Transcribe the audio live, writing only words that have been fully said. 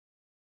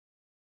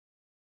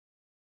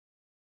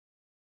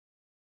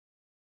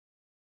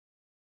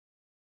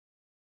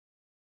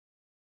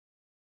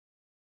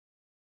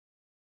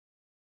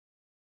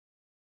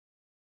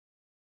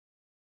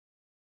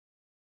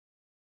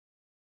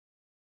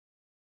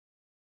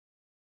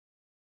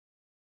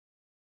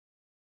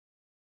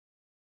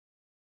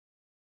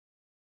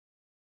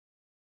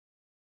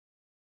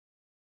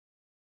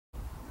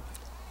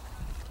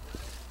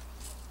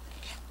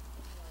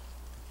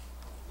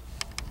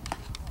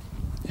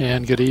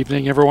And good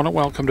evening, everyone, and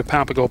welcome to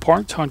Papago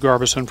Park. Todd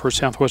Garbison for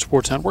Southwest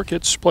Sports Network.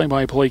 It's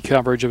play-by-play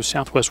coverage of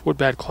Southwest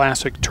Woodbat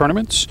Classic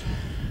tournaments.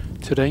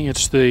 Today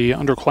it's the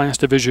Underclass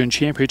Division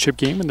Championship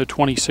game in the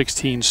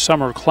 2016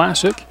 Summer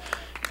Classic.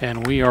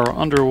 And we are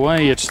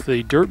underway. It's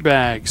the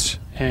Dirtbags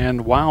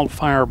and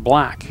Wildfire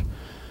Black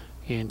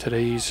in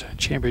today's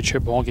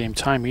championship ballgame.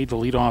 Ty Mead, the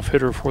leadoff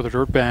hitter for the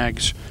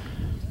Dirtbags,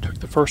 took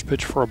the first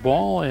pitch for a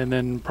ball and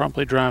then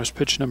promptly drives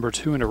pitch number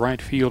 2 into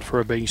right field for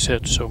a base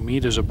hit. So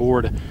Mead is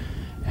aboard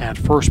at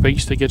first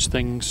base to get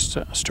things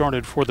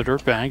started for the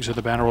Dirtbags, and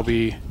the batter will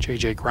be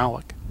J.J.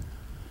 Growlick.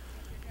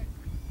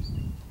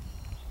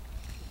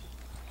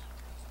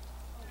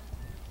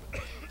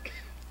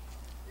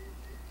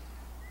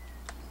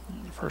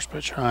 First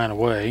pitch high and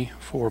away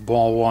for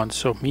ball 1.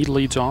 So Mead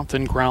leads off,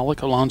 then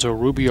Growlick. Alonzo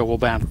Rubio will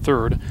bat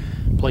 3rd.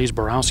 Blaze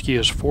Borowski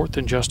is 4th,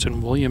 and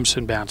Justin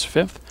Williamson bats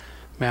 5th.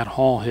 Matt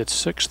Hall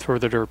hits 6th for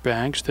the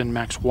Dirtbags, then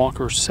Max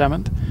Walker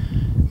 7th.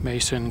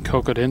 Mason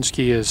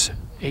Kokodinsky is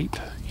 8th.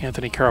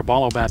 Anthony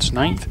Caraballo bats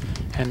 9th,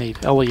 and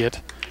Nate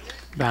Elliott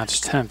bats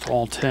 10th.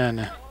 All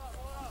 10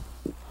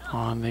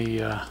 on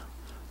the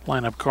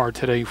lineup card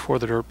today for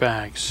the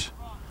Dirtbags.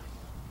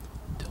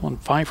 Dylan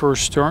Pfeiffer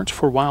starts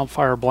for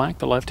Wildfire Black.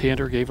 The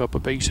left-hander gave up a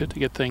base hit to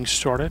get things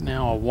started.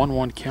 Now a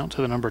 1-1 count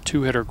to the number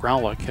 2 hitter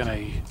Growlick, and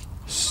a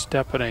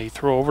step and a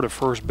throw over to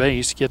first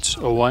base. Gets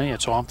away.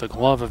 It's off the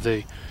glove of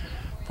the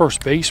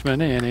first baseman,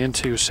 and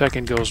into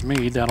second goes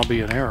Mead. That'll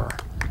be an error.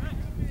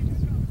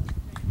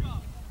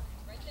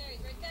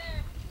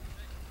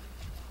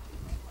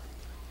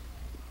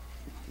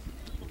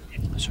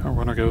 So our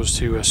runner goes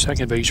to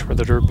second base for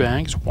the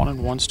Dirtbags.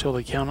 1-1 still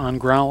the count on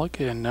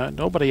Growlick, and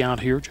nobody out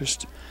here,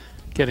 just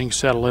getting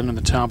settled in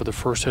the top of the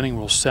first inning.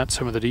 Will set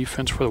some of the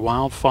defense for the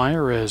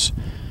Wildfire as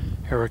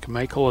Eric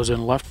Makel is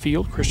in left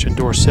field. Christian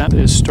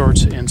Dorsett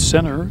starts in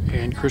center,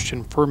 and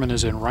Christian Furman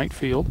is in right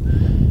field.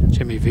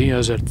 Jimmy Villa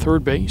is at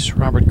third base.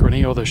 Robert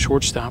Granillo, the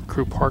shortstop.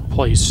 Crew Park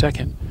plays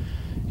second.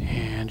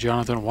 And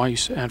Jonathan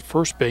Weiss at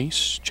first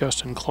base.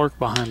 Justin Clark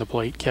behind the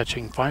plate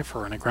catching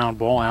Pfeiffer, and a ground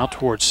ball out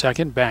towards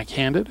second,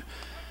 backhanded.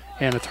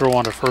 And a throw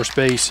onto first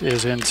base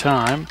is in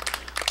time.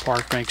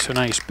 Park makes a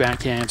nice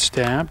backhand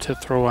stab to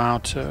throw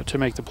out, to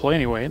make the play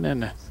anyway, and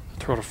then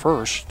throw to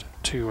first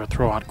to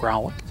throw out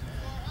Growlick.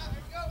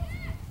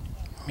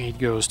 Mead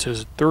goes to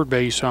third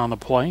base on the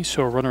play,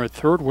 so a runner at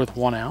third with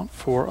 1 out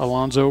for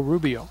Alonzo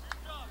Rubio.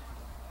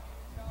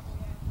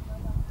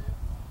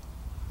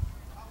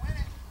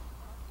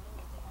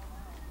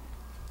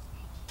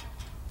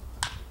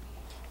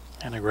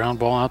 And a ground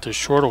ball out to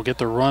short will get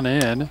the run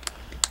in.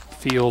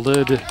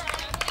 Fielded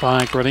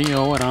by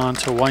Granillo and on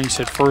to Weiss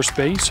at first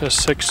base. A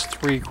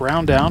 6-3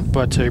 ground out,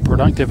 but a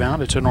productive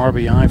out. It's an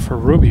RBI for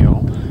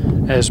Rubio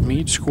as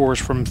Mead scores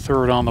from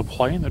third on the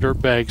play, and the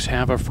Dirtbags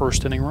have a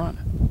first inning run.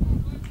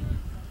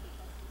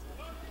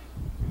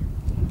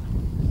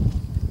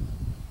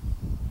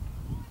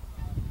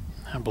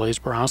 And Blaze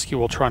Borowski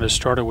will try to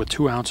start it with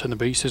 2 outs and the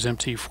base is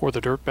empty for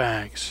the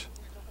Dirtbags.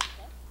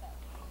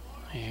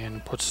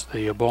 And puts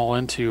the ball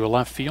into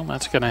left field.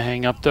 That's going to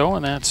hang up though,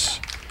 and that's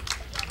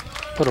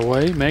put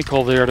away.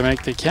 Makel there to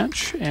make the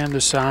catch, and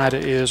the side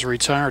is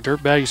retired.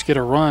 Dirtbags get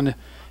a run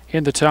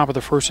in the top of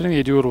the first inning.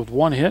 They do it with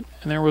 1 hit,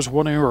 and there was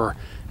 1 error.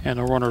 And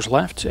the runners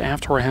left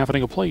after a half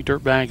inning of play.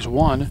 Dirtbags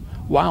 1,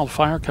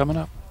 Wildfire coming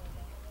up.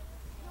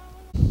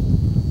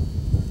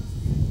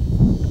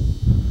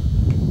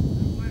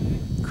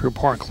 Crew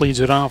Park leads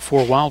it off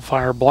for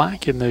Wildfire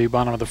Black in the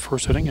bottom of the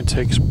first inning and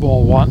takes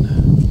ball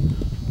 1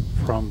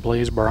 from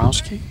Blaze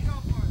Borowski.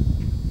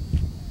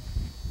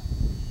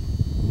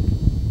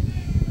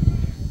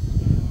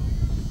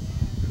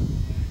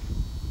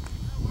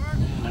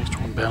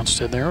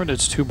 Bounced in there, and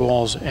it's 2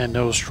 balls and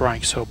no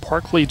strikes. So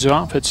Park leads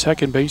off at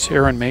second base.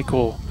 Eric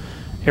Makel,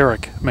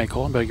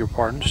 I beg your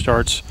pardon,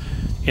 starts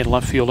in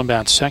left field and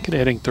bats second.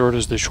 Hitting third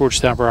is the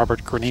shortstop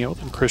Robert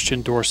Granillo, and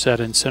Christian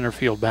Dorsett in center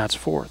field bats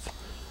 4th.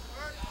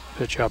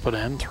 Pitch up and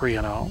in,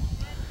 3-0.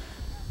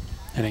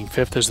 Hitting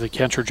 5th is the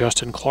catcher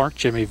Justin Clark.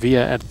 Jimmy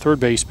Villa at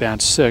third base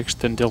bats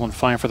 6th, and Dylan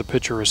Pfeiffer, the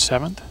pitcher, is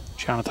 7th.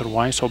 Jonathan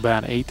Weiss will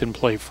bat 8th and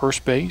play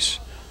first base.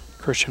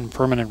 Christian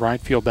Furman in right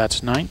field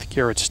bats 9th.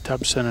 Garrett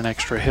Stubbson, an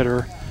extra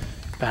hitter,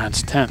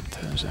 bats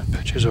 10th as that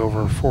pitch is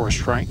over for a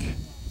strike.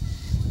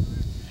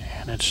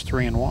 And it's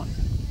 3-1.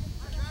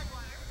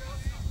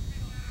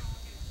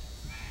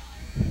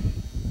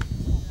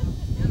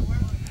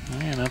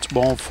 And that's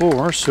ball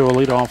 4, so a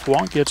leadoff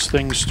walk gets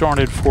things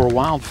started for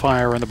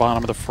Wildfire in the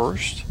bottom of the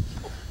first.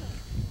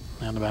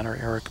 And the batter,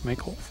 Eric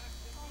Makel.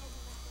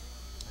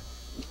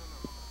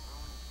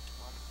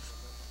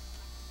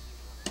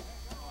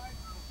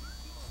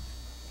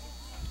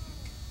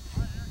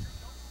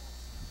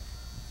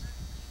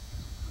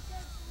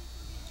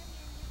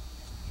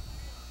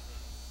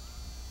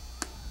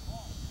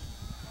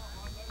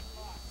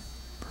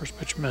 First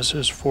pitch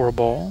misses for a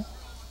ball.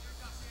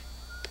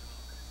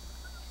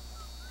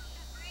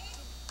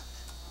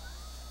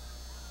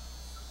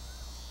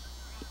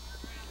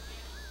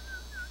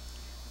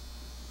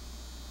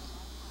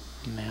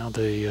 Now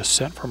the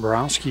set from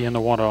Borowski in the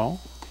 1-0.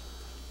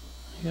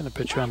 And the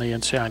pitch on the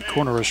inside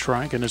corner, a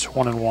strike, and it's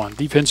 1-1.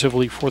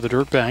 Defensively for the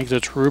Dirtbags,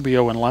 it's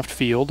Rubio in left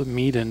field,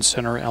 Mead in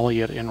center,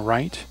 Elliott in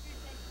right.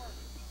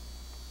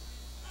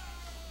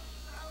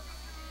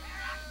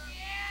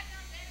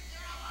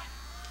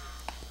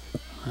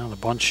 Now the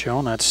bunt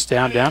shown, that's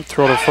stabbed out,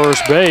 throw to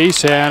first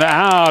base, and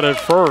out at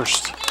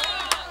first.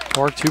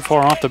 Worked too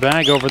far off the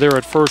bag over there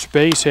at first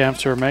base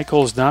after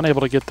Michael's not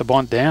able to get the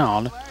bunt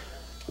down.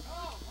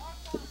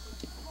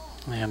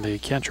 And the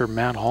catcher,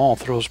 Matt Hall,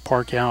 throws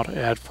Park out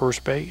at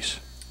first base.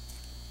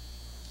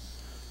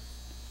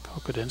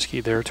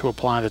 Kokodinsky there to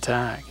apply the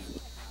tag.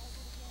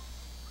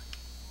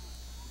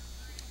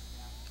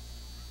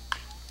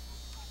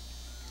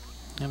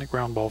 And a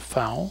ground ball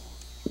foul.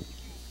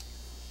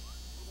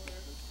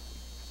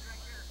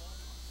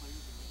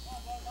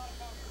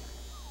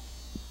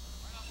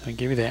 I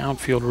give you the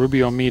outfield,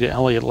 Rubio, Mead,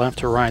 Elliott left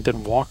to right,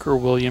 then Walker,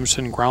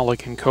 Williamson,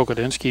 Graulich, and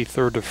Kokodinsky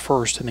third to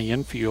first in the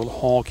infield,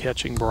 Hall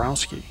catching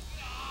Borowski.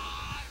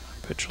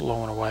 Pitch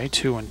low and away,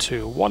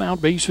 2-2. 1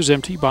 out, base is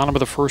empty, bottom of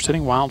the first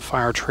inning,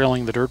 Wildfire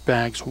trailing the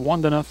Dirtbags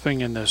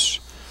 1-0 in this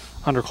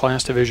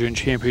Underclass Division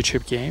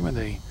Championship game in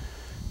the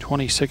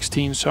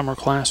 2016 Summer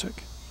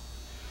Classic.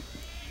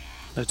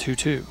 The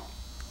 2-2.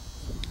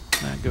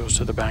 That goes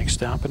to the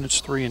backstop, and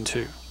it's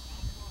 3-2.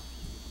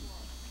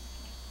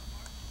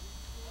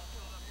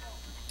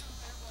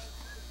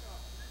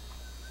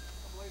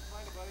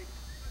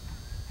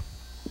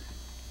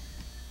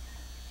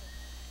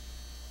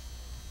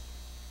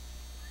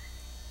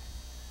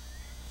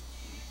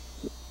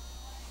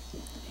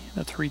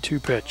 A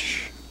 3-2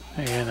 pitch,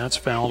 and that's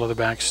foul to the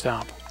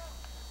backstop.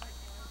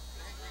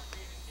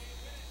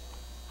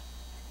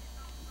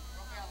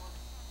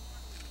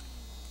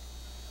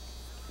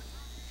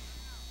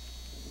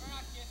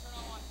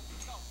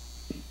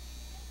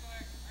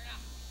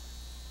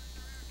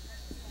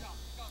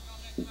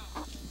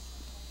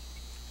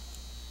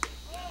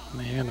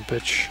 And the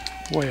pitch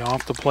way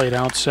off the plate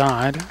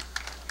outside.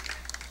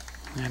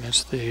 And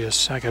it's the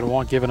second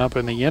walk given up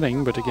in the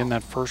inning, but again,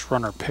 that first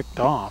runner picked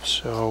off,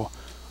 so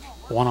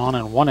 1 on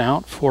and 1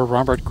 out for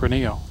Robert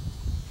Granillo.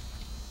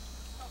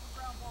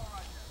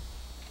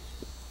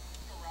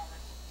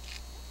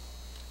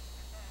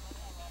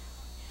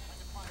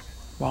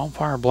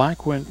 Wildfire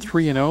Black went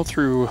 3-0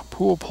 through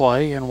pool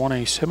play and won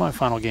a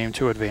semifinal game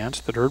to advance.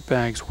 The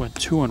Dirtbags went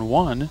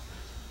 2-1,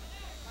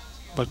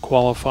 but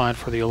qualified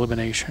for the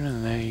elimination,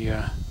 and they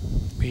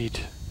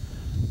beat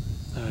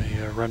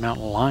the Red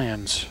Mountain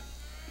Lions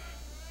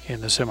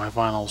in the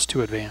semifinals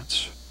to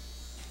advance.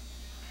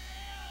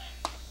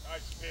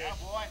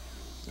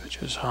 Pitch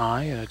is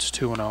high, and it's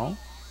 2-0.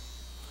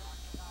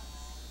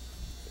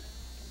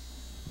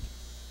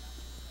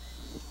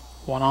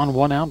 One on,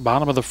 one out,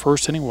 bottom of the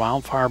first inning.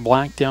 Wildfire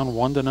Black down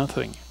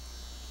 1-0.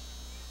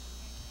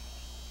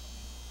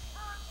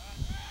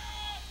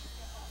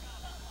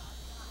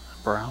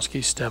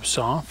 Borowski steps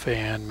off,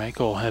 and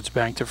Michael heads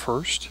back to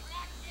first.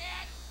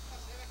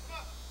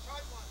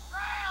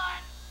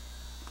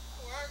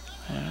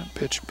 And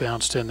pitch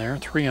bounced in there,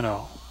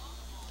 3-0.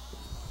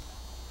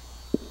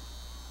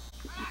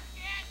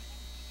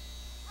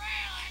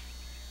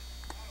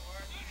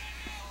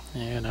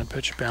 And that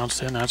pitch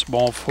bounced in. That's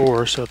ball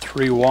 4, so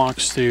 3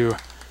 walks to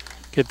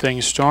get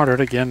things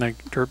started. Again, the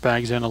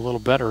Dirtbags in a little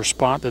better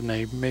spot than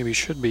they maybe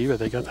should be, but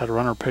they got that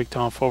runner picked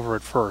off over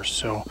at first.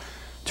 So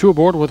 2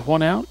 aboard with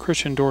 1 out.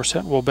 Christian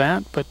Dorsett will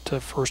bat, but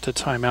first a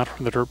timeout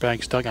from the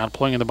Dirtbags dugout.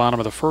 Playing in the bottom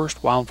of the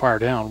first. Wildfire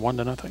down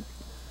 1-0.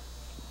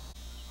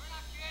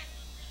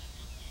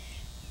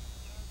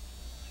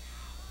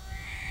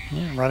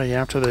 Yeah, ready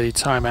after the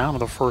timeout of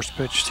the first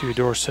pitch to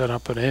Dorsett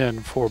up and in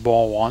for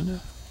ball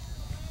 1.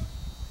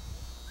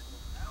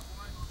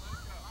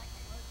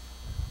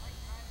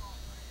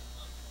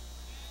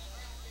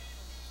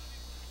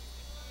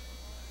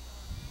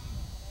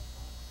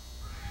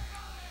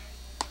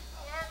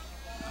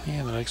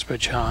 And the next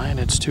pitch high, and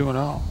it's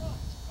 2-0.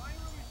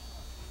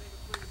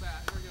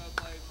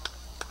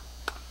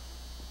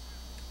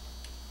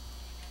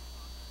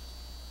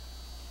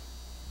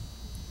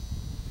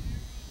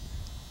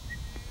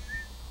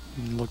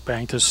 Look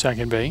back to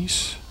second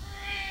base.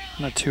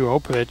 And a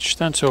 2-0 pitch.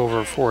 That's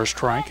over for a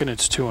strike, and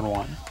it's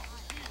 2-1.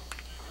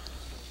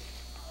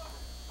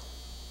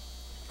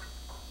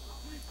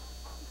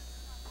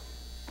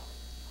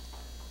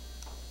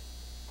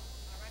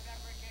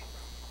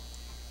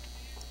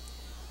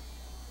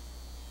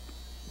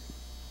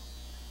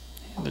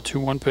 And the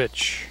 2-1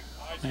 pitch.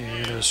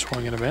 And a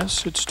swing and a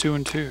miss. It's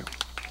 2-2.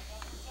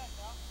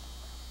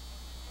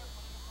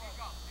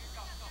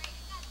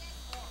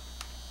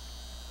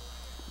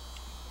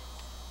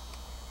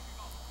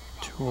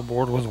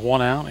 Aboard with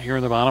 1 out here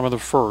in the bottom of the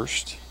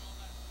first.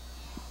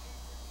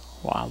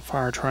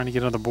 Wildfire trying to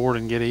get on the board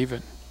and get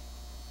even.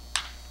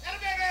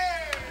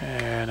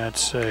 And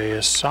that's a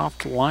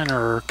soft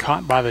liner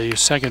caught by the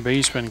second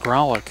baseman,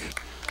 Graulich.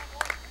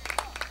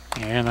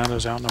 And that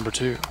is out number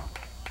 2.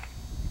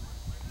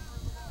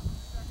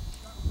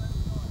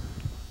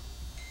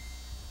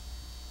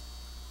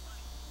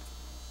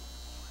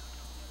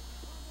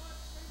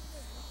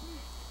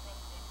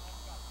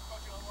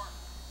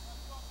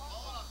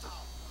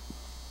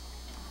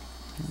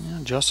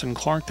 Justin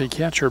Clark, the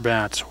catcher,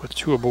 bats with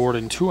 2 aboard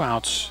and 2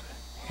 outs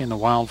in the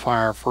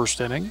Wildfire first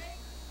inning.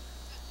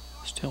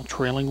 Still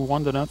trailing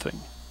 1-0.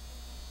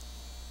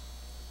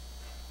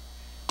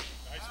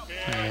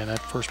 And that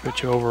first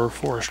pitch over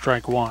for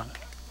strike 1.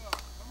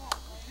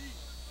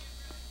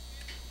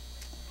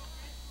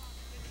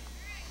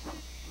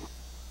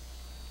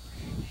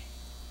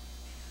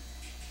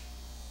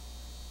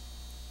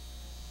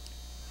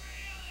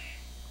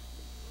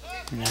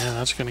 Yeah,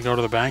 that's going to go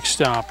to the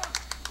backstop.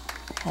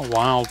 A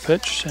wild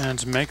pitch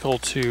sends Michael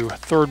to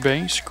third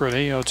base,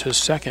 Gradeo to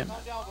second.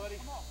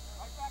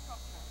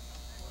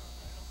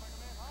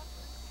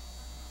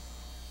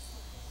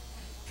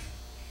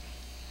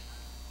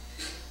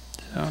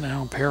 So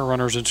now pair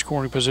runners in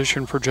scoring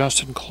position for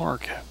Justin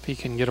Clark, if he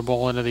can get a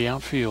ball into the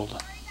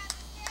outfield.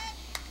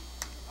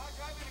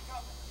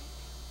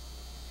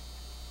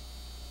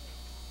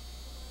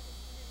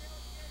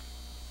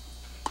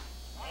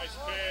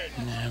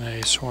 And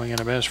a swing and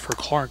a miss for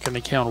Clark, and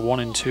they count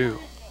 1-2.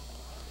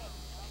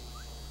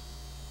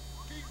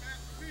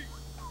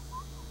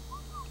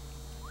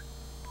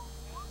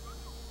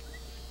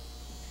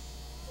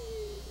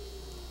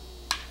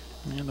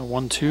 And the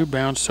 1-2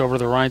 bounced over to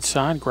the right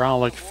side.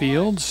 Growlick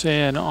fields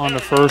and on to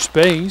first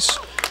base.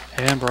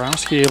 And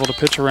Borowski able to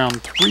pitch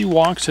around 3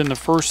 walks in the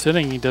first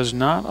inning. He does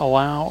not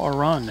allow a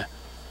run.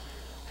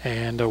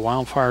 And a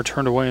Wildfire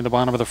turned away in the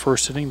bottom of the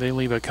first inning. They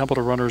leave a couple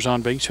of runners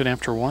on base, and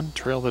after 1,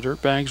 trail the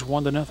Dirtbags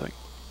 1-0.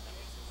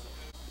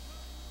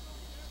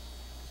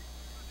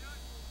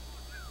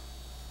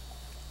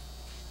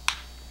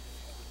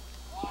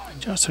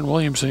 Justin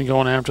Williamson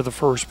going after the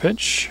first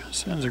pitch.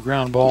 Sends a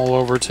ground ball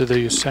over to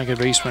the second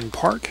baseman,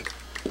 Park.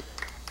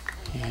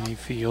 And he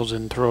fields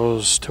and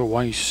throws to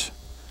Weiss.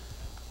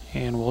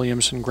 And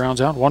Williamson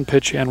grounds out. 1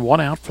 pitch and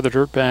 1 out for the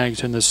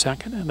Dirtbags in the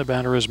second, and the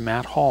batter is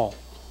Matt Hall.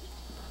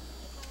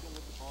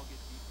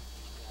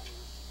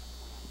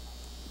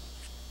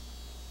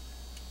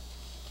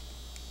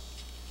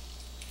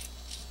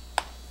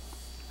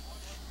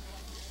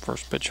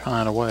 First pitch high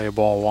and away,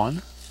 ball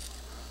 1.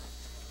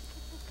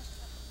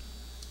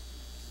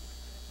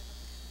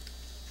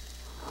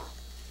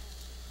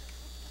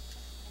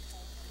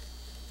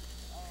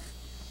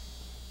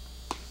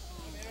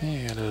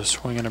 And a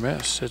swing and a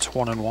miss. It's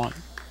 1-1.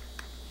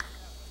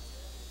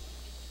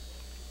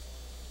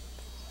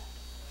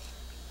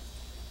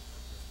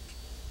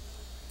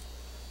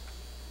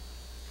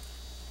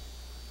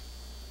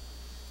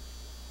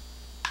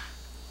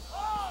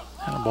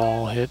 And a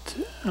ball hit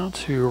out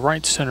to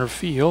right center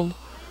field. A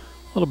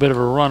little bit of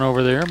a run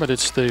over there, but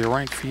it's the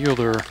right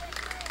fielder,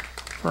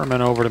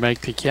 Furman, over to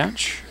make the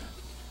catch.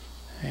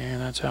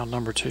 And that's out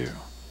number 2.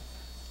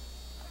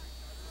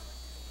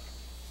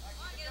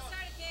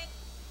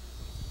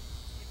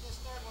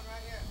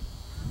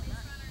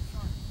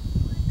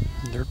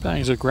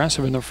 Dirtbags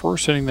aggressive in the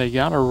first inning. They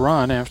got a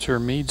run after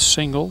Meade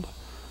singled.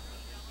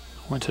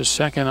 Went to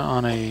second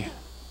on a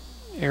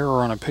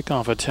error on a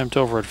pickoff attempt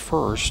over at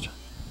first.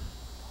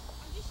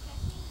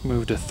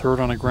 Moved to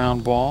third on a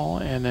ground ball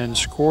and then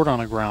scored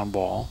on a ground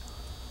ball.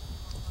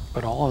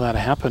 But all of that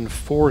happened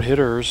 4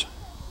 hitters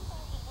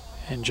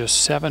and just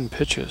 7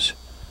 pitches.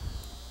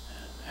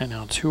 And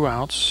now 2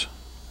 outs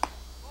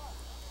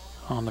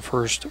on the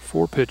first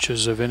 4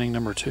 pitches of inning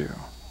number 2.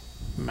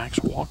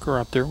 Max Walker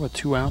up there with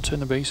 2 outs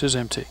and the base is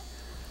empty.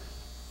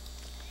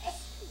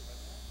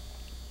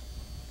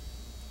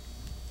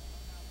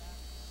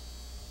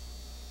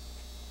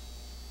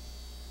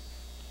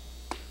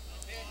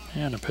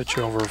 And a pitch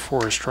over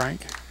for a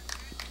strike.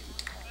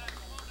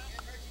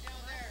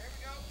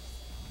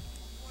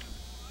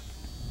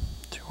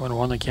 Two and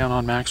 1 the count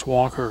on Max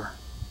Walker.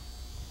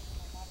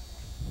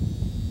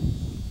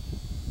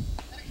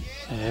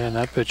 And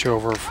that pitch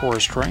over for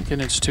a strike,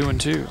 and it's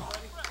 2-2.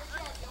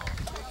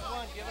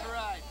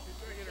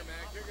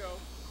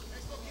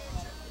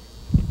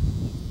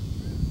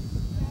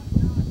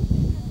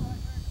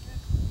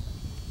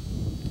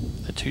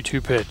 The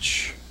 2-2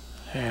 pitch,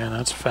 and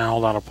that's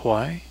fouled out of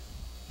play.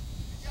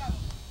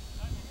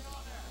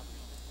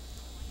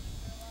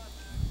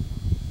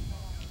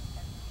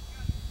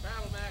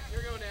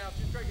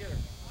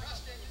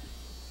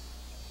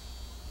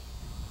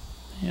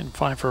 And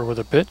Pfeiffer with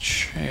a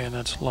pitch, and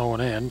that's low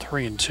and in,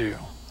 3-2.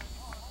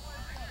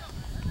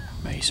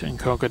 Mason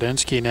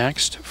Kokodensky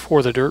next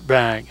for the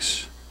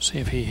Dirtbags. See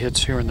if he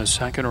hits here in the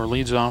second or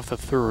leads off the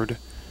third.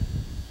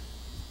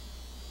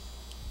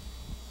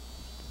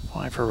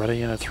 Pfeiffer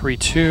ready in a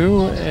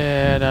 3-2,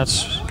 and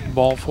that's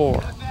ball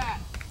 4.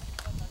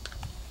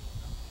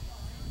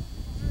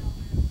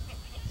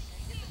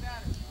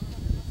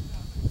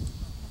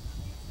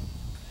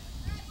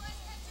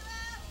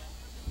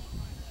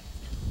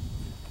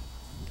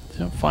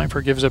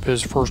 Pfeiffer gives up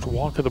his first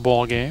walk of the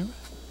ball game.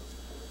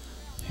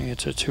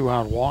 It's a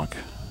 2-out walk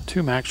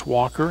to Max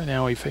Walker.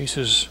 Now he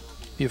faces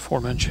the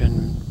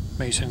aforementioned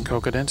Mason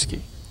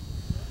Kokodensky.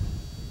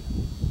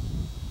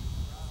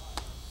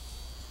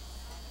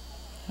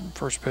 And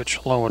first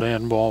pitch low and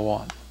in, ball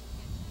 1.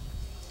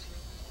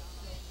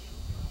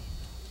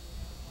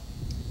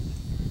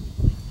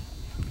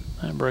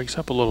 And breaks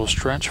up a little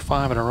stretch,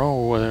 5 in a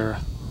row where they're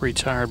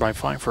retired by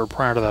Wildfire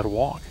prior to that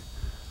walk.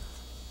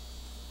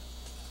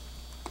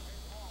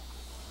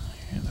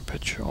 And the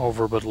pitch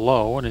over but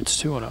low, and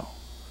it's 2-0.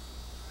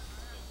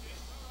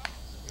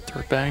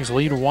 Dirtbags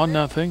lead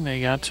 1-0. They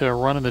got to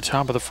run in the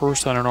top of the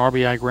first on an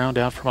RBI ground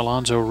out from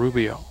Alonzo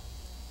Rubio.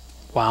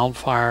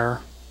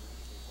 Wildfire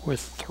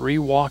with 3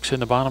 walks in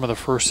the bottom of the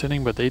first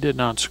inning, but they did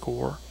not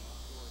score.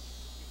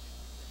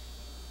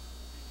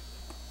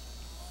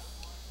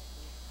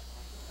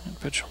 And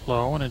pitch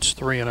low, and it's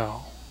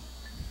 3-0.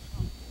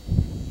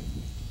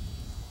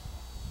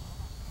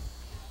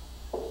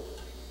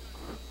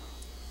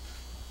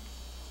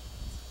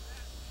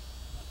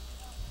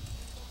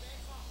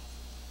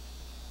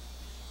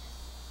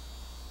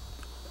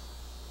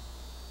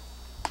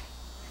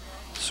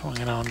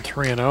 Swinging on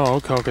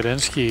 3-0,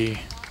 Kokodinsky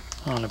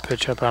on a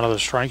pitch up out of the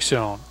strike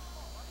zone.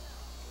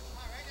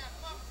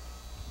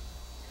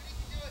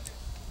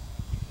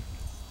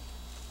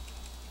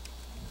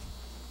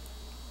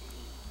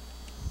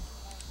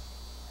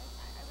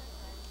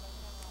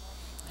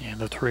 And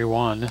the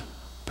 3-1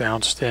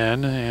 bounced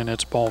in, and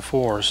it's ball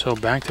 4. So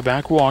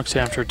back-to-back walks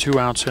after 2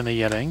 outs in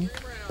the inning.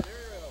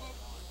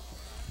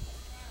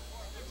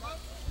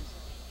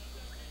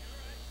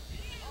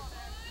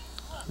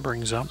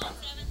 Brings up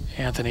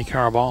Anthony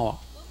Caraballo.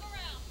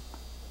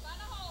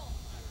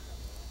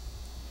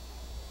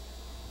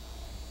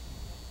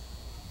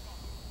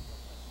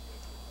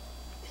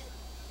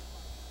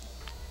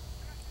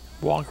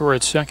 Walker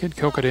at second,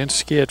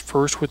 Kokodinsky at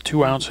first with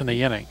 2 outs in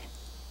the inning.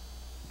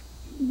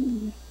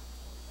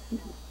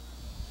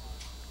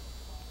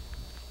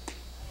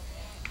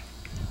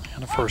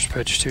 And the first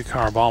pitch to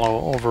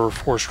Caraballo over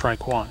for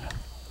strike 1.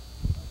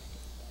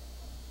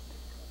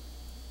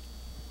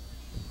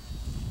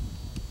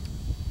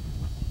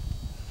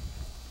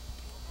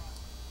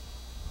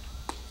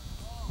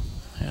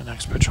 And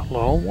next pitch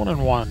low,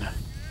 1-1.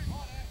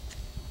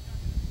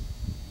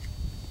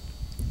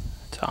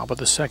 Top of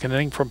the second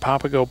inning from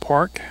Papago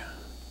Park.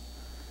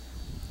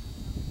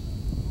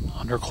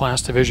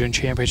 Underclass Division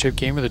Championship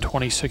game of the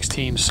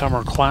 2016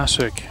 Summer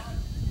Classic.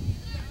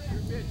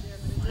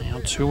 Now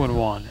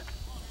 2-1.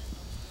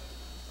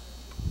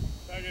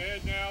 Back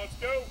ahead now, let's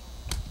go.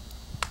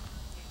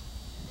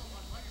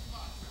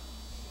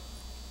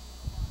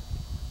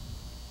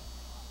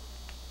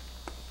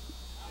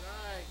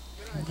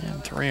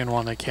 And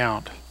 3-1 the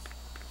count.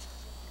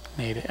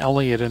 Nate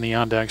Elliott in the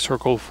on-deck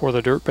circle for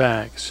the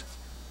Dirtbags.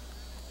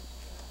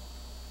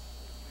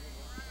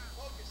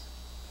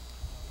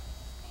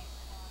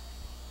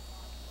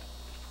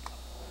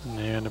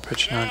 And the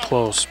pitch not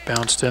close.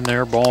 Bounced in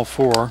there, ball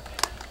 4.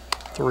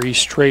 3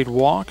 straight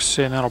walks,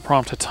 and that'll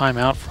prompt a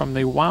timeout from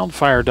the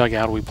Wildfire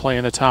dugout. We play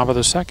in the top of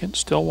the second,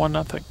 still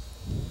 1-0.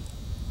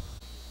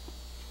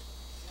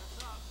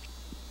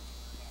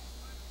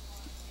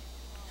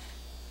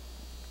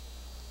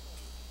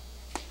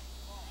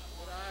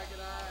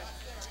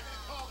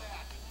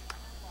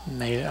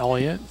 Nate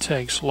Elliott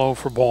takes low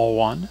for ball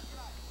 1.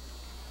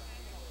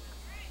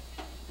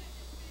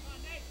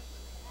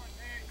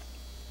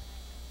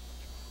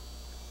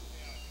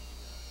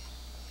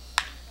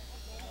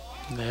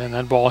 And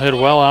that ball hit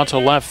well out to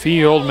left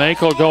field.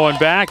 Mako going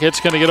back. It's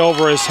going to get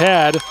over his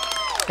head.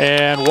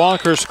 And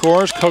Walker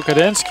scores.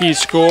 Kokodinsky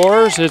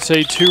scores. It's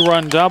a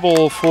 2-run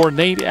double for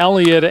Nate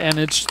Elliott, and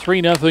it's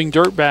 3-0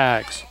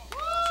 Dirtbags.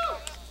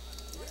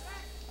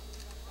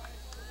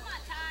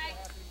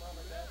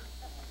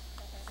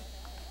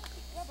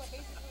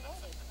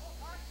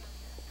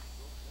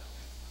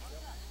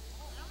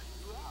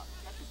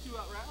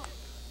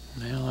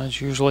 Well,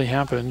 that usually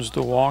happens.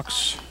 The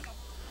walks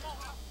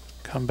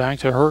come back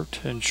to hurt,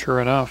 and sure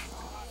enough,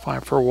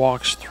 5 for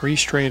walks, 3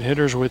 straight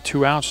hitters with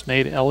 2 outs.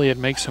 Nate Elliott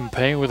makes him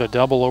pay with a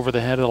double over the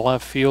head of the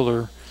left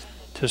fielder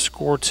to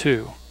score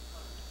 2.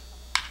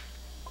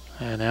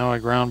 And now a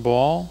ground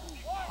ball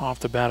off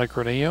the bat of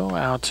Granillo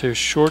out to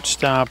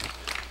shortstop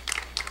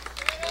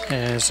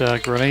as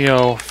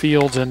Granillo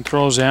fields and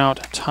throws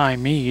out Ty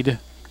Mead.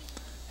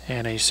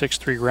 And a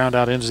 6-3 ground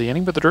out ends the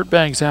inning. But the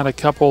Dirtbags had a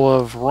couple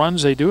of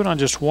runs. They do it on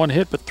just 1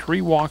 hit, but 3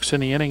 walks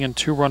in the inning and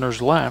 2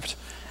 runners left.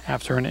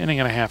 After an inning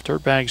and a half,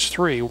 Dirtbags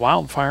 3,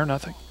 Wildfire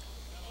nothing.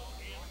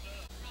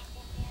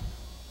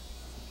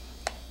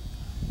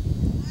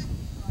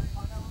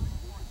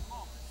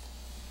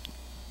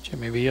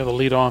 Jimmy Villa, the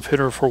leadoff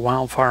hitter for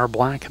Wildfire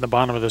Black in the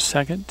bottom of the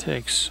second,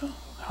 takes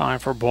high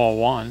for ball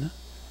 1.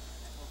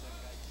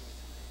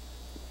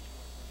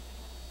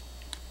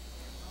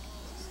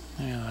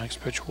 And the next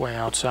pitch way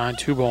outside,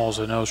 2 balls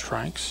and no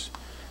strikes.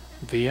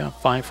 Villa,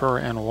 Pfeiffer,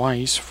 and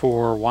Weiss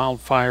for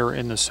Wildfire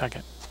in the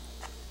second.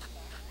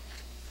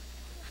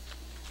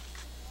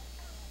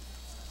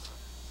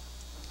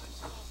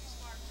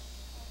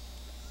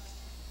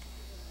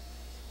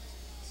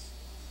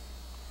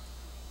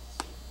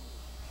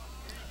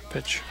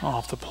 Pitch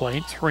off the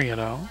plate,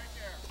 3-0.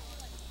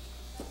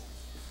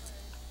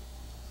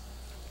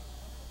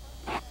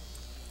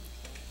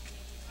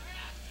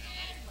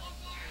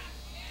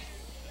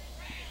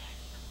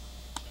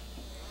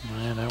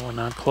 And that one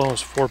not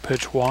close.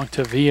 4-pitch walk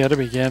to Villa to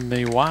begin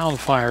the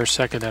Wildfire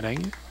second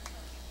inning.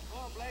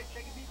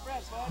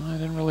 They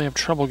didn't really have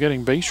trouble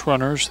getting base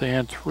runners. They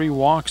had 3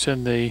 walks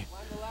in the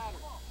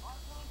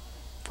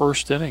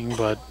first inning,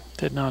 but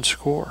did not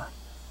score.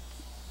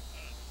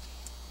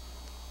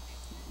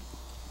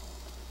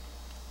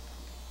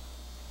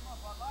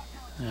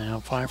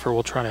 Now Pfeiffer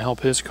will try to help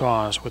his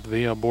cause with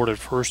Villa aboard at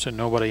first and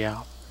nobody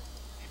out.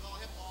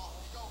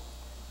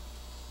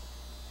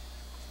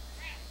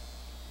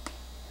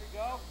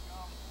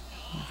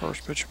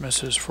 First pitch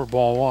misses for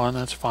ball 1.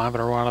 That's 5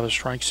 in a row out of the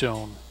strike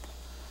zone.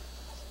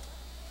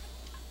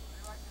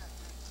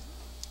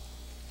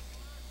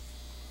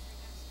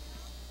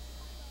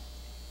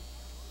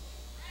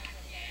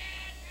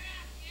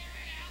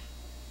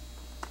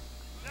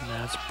 And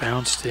that's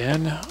bounced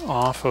in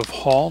off of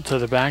Hall to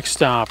the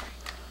backstop.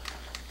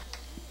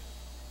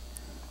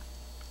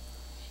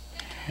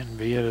 And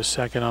Villa to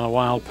second on a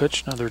wild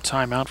pitch. Another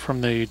timeout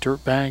from the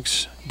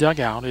Dirtbags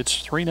dugout.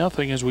 It's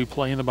 3-0 as we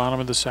play in the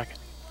bottom of the second.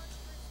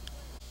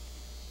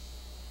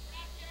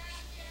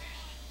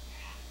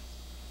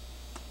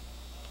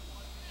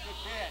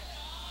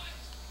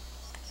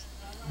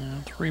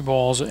 And 3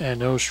 balls and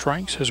no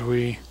strikes as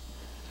we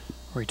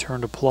return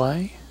to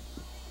play.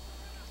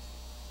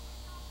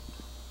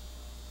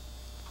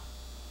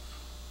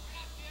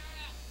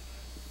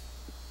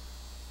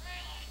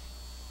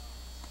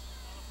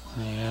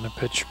 And a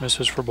pitch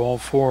misses for ball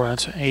 4.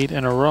 That's 8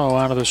 in a row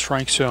out of the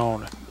strike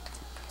zone.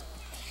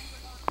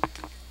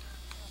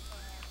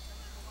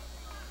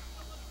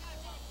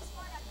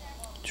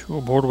 Two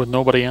aboard with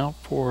nobody out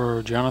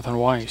for Jonathan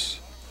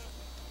Weiss.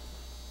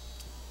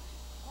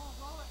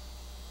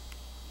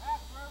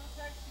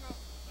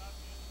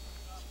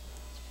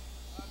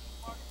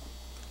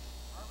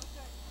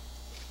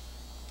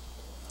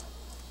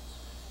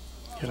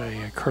 Get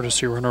a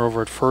courtesy runner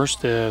over at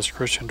first as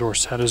Christian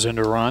Dorsett is in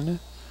to run.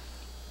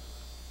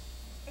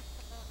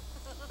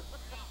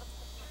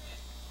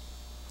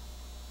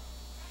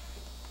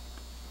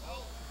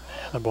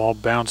 The ball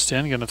bounced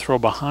in, going to throw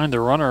behind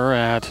the runner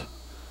at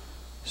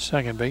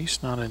second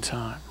base, not in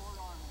time.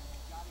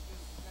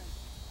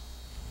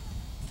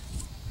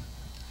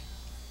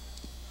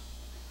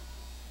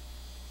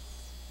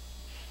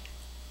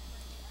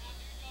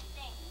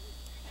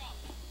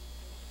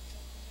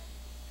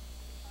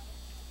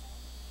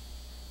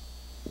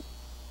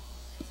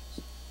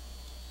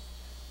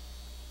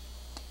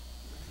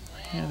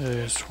 And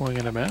a swing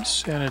and a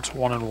miss, and it's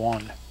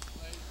 1-1.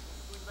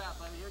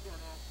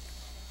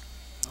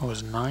 It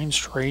was 9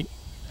 straight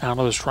out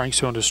of the strike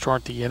zone to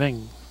start the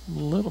inning. A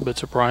little bit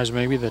surprised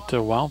maybe that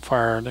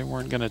Wildfire they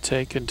weren't going to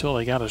take until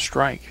they got a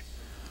strike.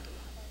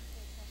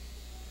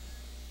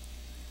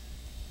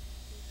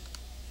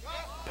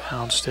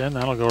 Pounced in,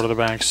 that'll go to the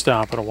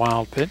backstop at a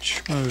wild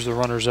pitch. Moves the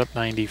runners up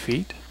 90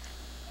 feet.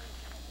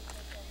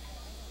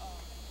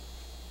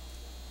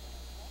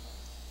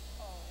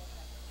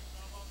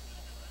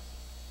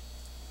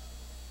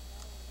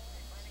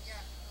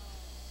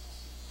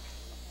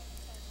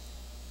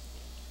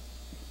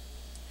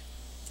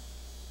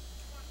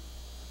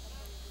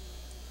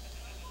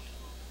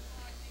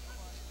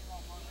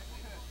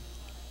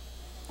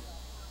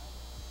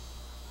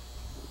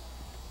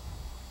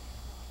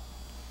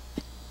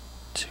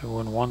 Two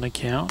and 1 to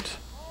count.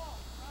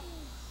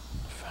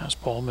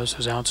 Fastball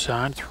misses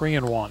outside.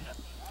 3-1.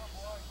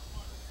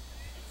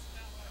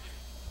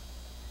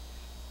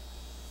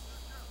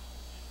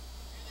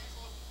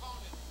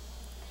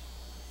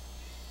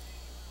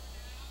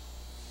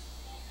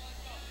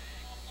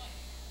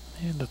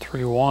 And the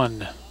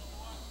 3-1.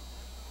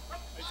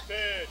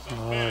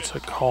 Oh, that's a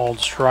called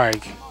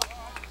strike.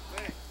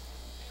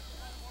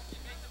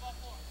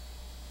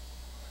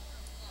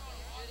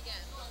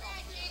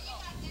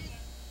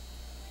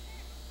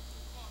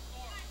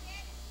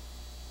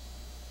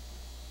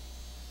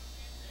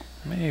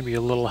 Maybe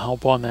a little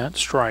help on that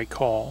strike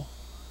call.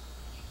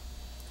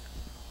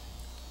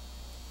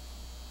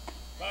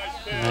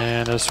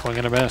 And a swing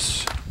and a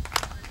miss.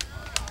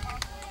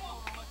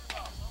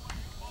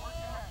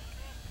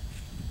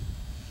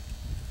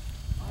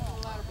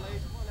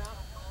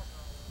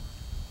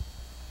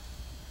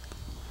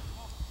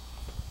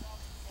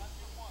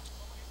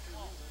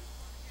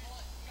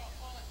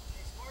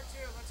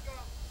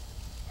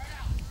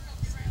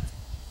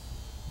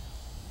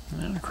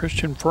 And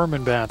Christian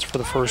Furman bats for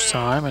the first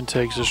time and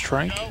takes a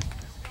strike.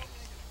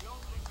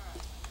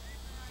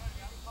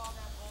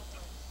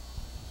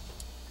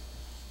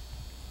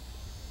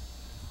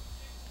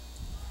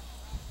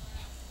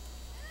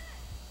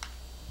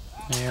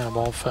 And a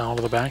ball foul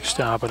to the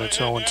backstop, and it's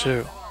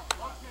 0-2.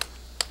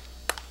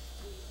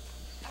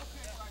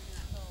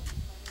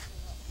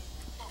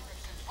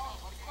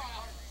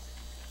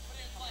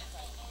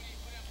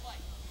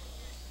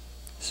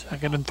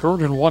 Second and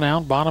third and 1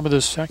 out, bottom of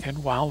the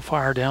second.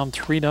 Wildfire down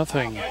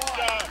 3-0.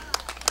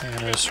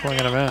 And a swing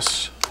and a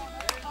miss.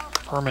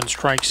 Furman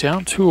strikes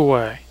out, 2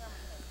 away.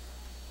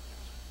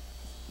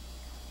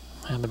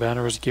 And the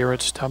batter is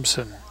Garrett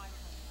Stubbson.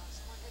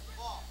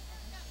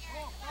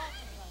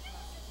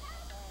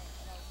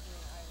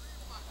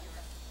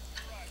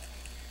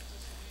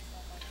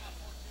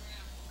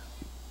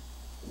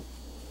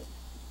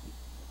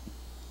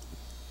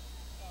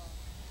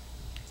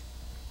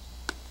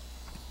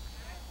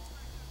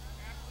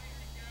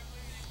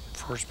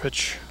 First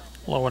pitch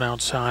low and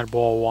outside,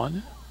 ball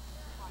one.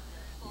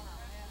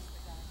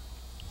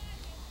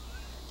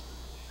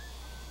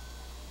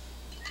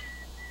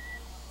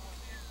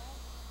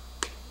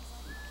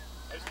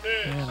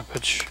 And a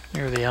pitch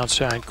near the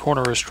outside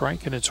corner, a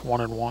strike, and it's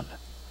 1-1.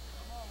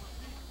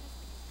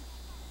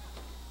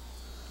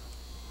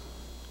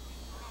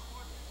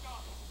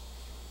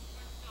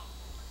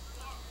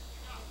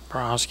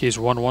 Borowski's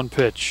 1-1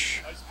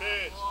 pitch.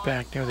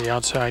 Back near the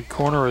outside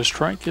corner, a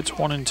strike, it's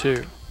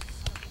 1-2.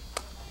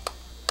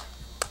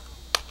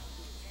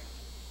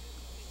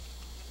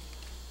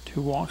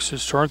 Two walks to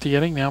start the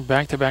inning, now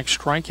back-to-back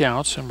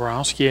strikeouts, and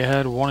Borowski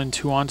ahead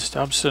 1-2 on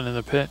Stubson in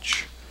the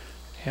pitch.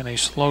 And a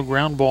slow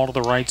ground ball to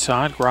the right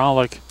side.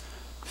 Grolick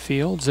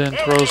fields and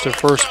throws to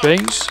first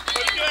base.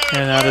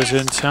 And that is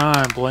in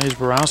time. Blaze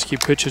Borowski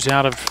pitches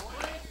out of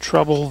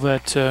trouble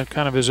that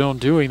kind of his own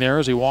doing there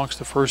as he walks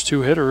the first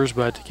two hitters,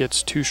 but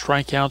gets two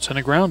strikeouts and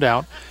a ground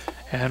out.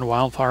 And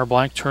Wildfire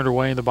Black turned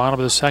away in the bottom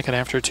of the second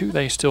after two.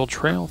 They still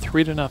trail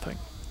 3-0.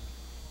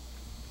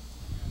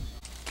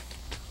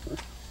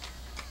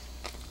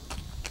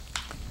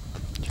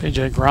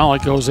 J.J.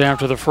 Grolick goes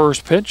after the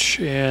first pitch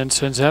and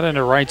sends that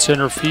into right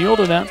center field,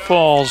 and that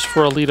falls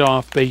for a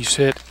leadoff base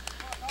hit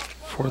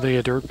for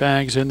the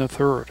Dirtbags in the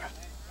third.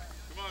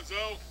 Come on,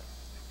 Zoe.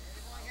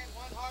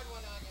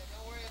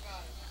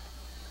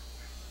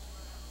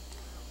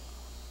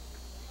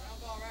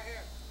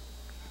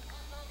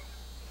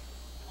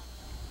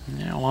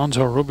 Now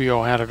Alonzo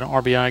Rubio had an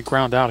RBI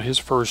ground out his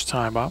first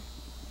time up.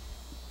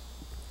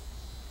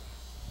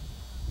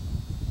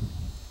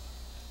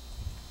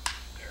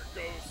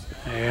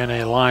 And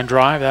a line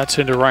drive, that's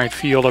into right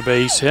field, a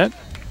base hit.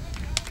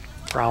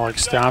 Grolick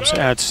stops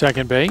at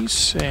second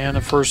base, and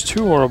the first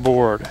two are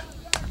aboard.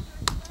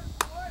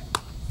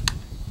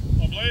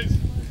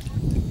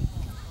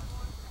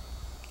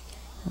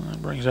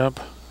 That brings up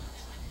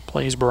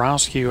Blaze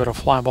Borowski, who had a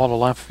fly ball to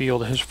left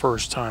field his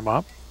first time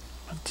up.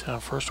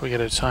 But first we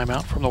get a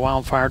timeout from the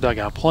Wildfire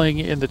dugout. Playing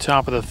in the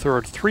top of the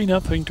third,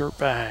 3-0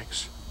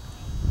 Dirtbags.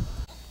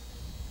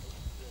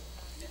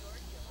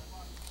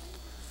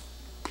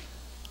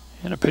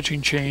 And a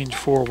pitching change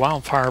for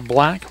Wildfire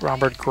Black.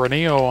 Robert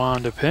Granillo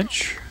on to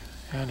pitch.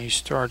 And he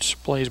starts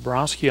Blaze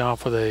Borowski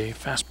off with a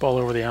fastball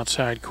over the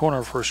outside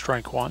corner for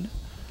strike one.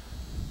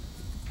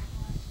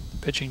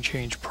 Pitching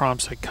change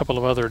prompts a couple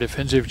of other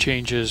defensive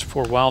changes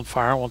for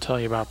Wildfire. We'll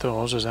tell you about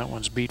those as that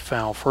one's beat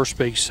foul. First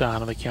base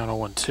side on the count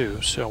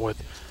 0-2. So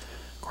with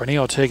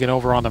Granillo taking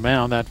over on the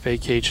mound, that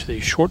vacates the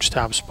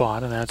shortstop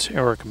spot. And that's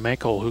Eric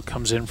Mekel, who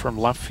comes in from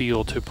left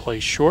field to play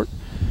short.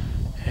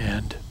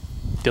 And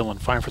Dylan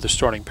Pfeiffer, the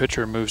starting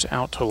pitcher, moves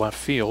out to left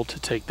field to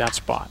take that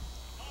spot.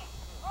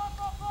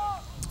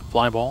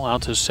 Fly ball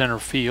out to center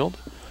field.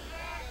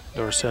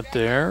 Dorsett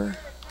there.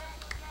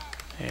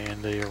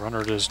 And the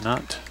runner does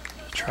not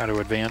try to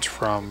advance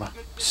from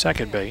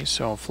second base.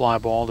 So fly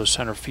ball to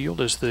center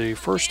field is the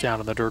first down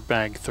in the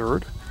Dirtbag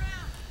third.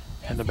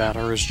 And the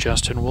batter is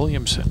Justin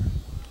Williamson.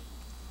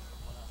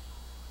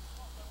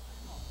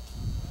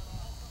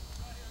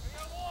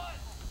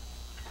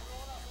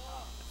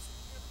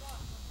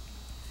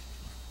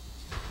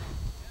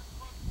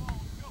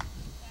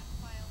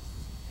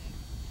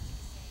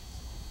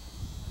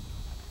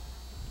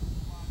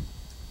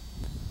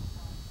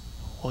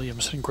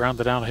 Williamson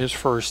grounded out his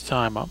first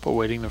time up,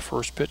 awaiting the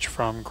first pitch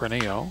from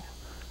Granillo.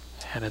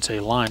 And it's a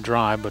line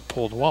drive, but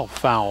pulled well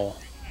foul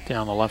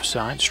down the left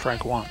side,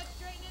 strike one.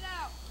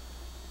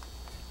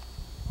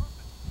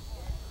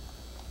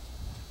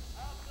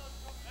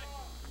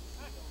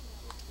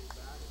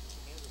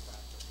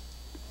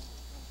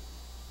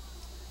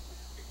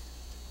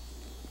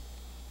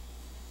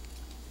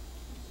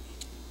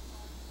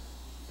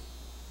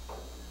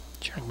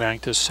 Check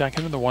back to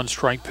second, and the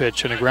one-strike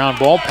pitch and a ground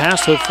ball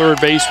past the third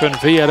baseman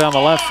Villa down the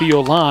left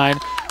field line.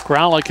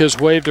 Grolick has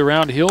waved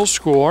around. He'll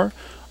score.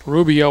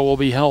 Rubio will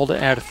be held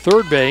at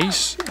third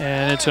base,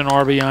 and it's an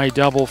RBI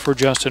double for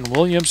Justin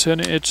Williamson.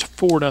 It's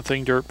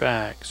 4-0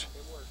 Dirtbags.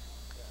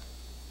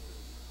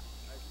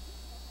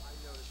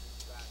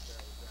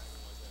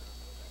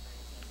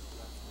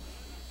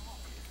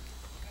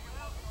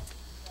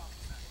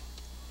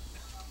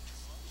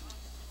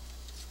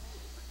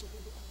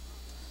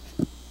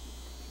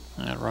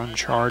 That run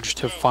charged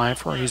to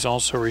Pfeiffer. He's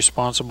also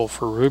responsible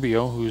for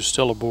Rubio, who's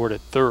still aboard at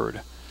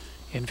third.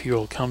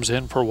 Infield comes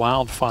in for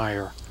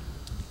Wildfire.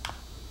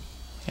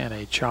 And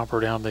a chopper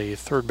down the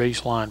third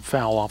baseline,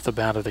 foul off the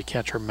bat of the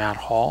catcher, Matt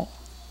Hall.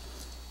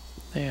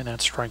 And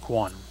that's strike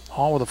one.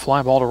 Hall with a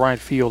fly ball to right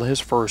field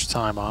his first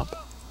time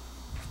up.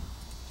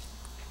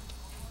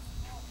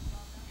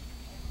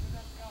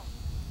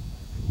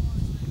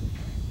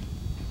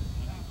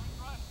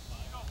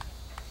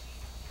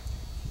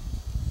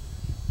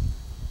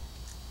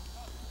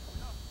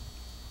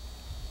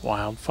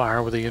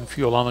 Wildfire with the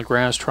infield on the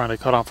grass, trying to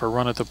cut off a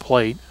run at the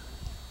plate.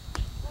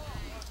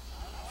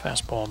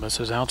 Fastball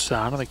misses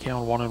outside, and they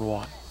count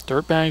 1-1.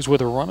 Dirtbags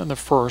with a run in the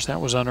first. That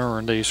was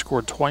unearned. They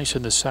scored twice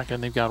in the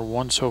second. They've got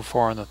one so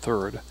far in the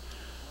third.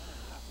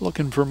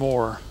 Looking for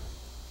more.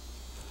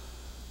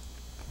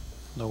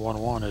 The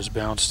 1-1 is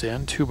bounced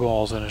in. 2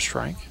 balls and a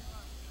strike.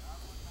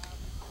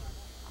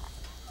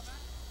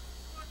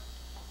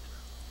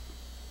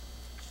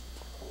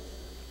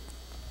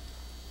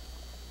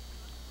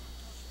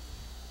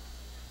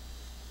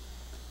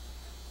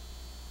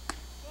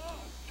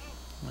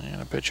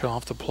 And a pitch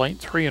off the plate.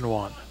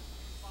 3-1.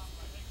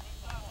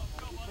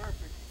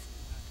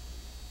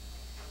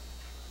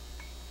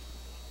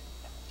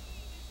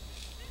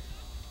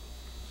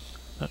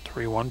 The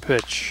 3-1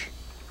 pitch.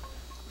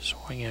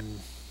 Swinging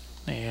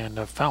and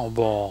a foul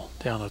ball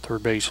down the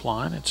third base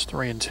line. It's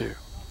 3-2.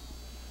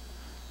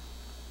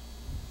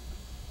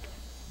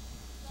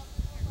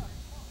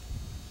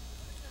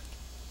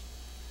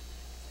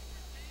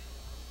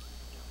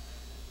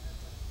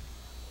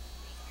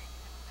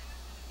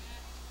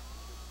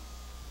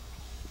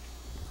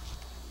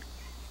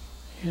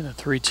 In the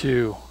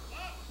 3-2.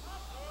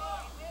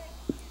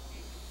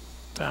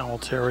 Foul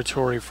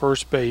territory,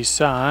 first base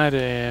side,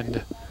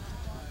 and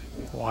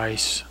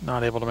Weiss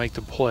not able to make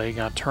the play.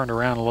 Got turned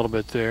around a little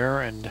bit there,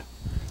 and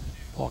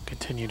ball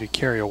continued to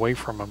carry away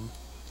from him.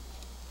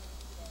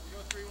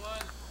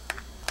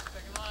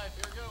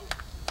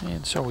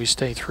 And so we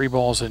stay 3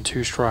 balls and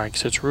 2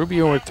 strikes. It's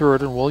Rubio at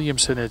third and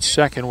Williamson at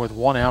second with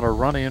 1 out, a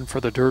run in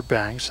for the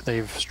Dirtbags.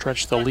 They've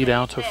stretched the lead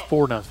out to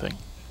 4-0.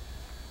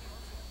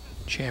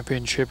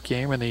 Championship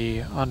game in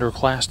the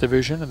Underclass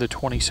Division of the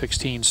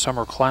 2016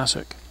 Summer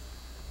Classic.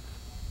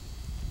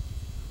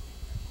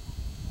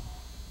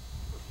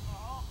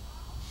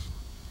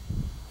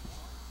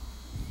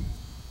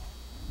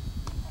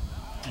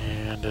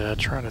 And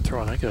trying to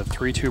throw, I think, a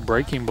 3-2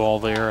 breaking ball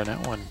there, and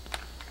that one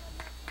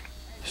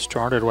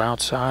started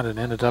outside and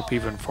ended up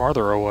even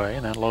farther away,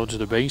 and that loads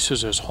the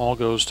bases as Hall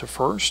goes to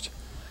first.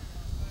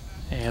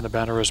 And the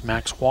batter is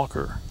Max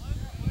Walker.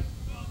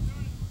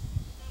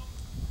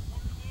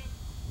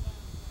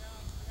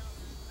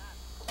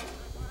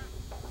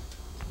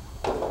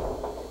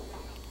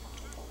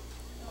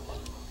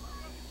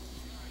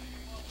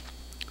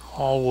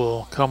 Hall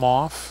will come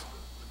off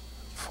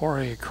for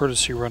a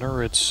courtesy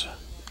runner. It's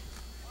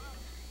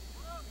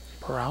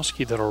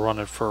Borowski that'll run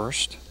it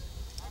first.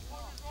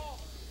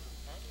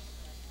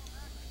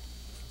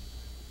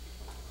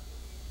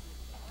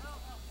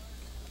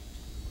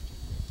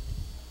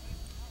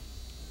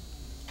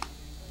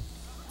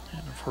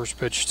 And the first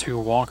pitch to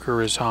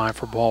Walker is high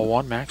for ball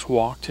 1. Max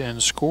walked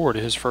and scored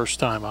his first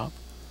time up.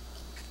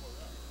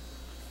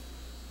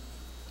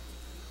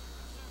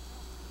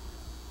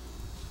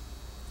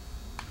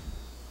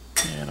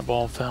 And a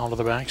ball foul to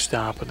the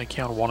backstop, and the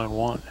count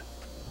 1-1.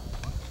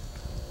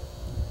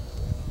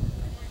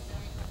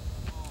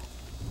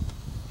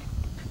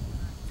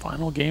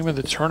 Final game of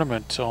the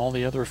tournament. All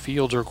the other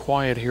fields are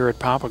quiet here at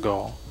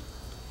Papago.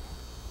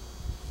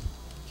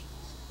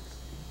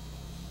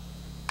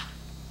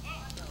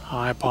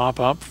 High pop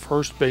up,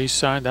 first base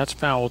side. That's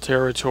foul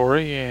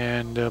territory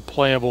and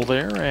playable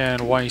there.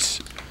 And Weiss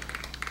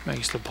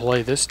makes the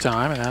play this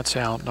time, and that's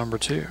out number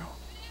 2.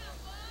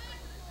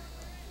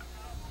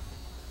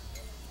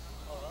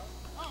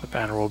 The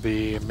batter will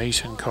be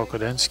Mason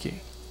Kokodensky.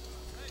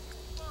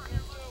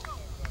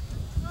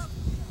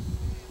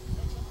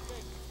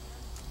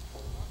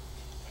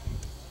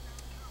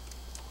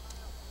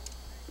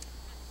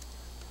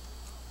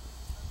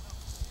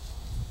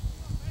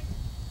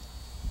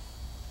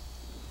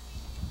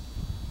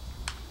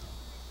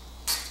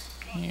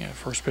 Yeah,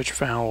 first pitch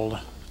fouled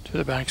to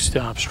the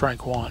backstop,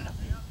 strike 1.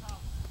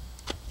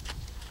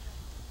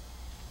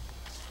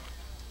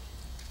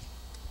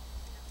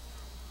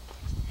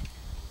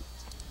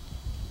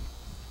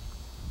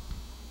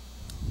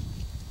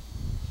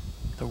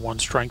 The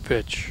 1-strike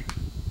pitch.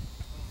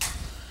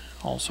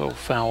 Also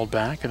fouled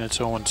back, and it's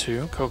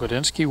 0-2.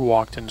 Kokodensky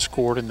walked and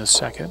scored in the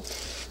second.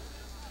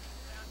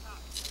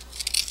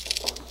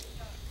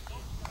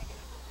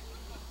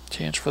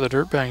 Chance for the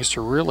Dirtbags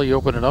to really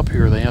open it up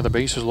here. They have the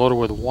bases loaded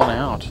with 1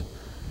 out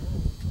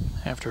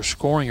after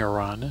scoring a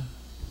run,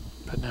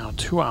 but now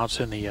 2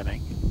 outs in the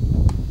inning.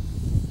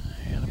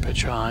 And a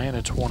pitch high, and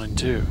it's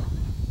 1-2.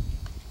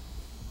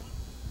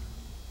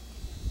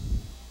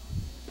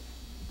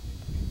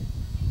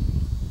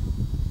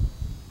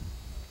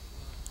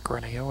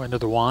 Granillo into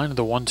the line,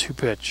 the 1-2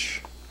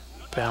 pitch.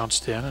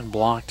 Bounced in and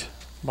blocked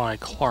by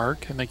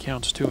Clark, and the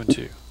count's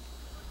 2-2.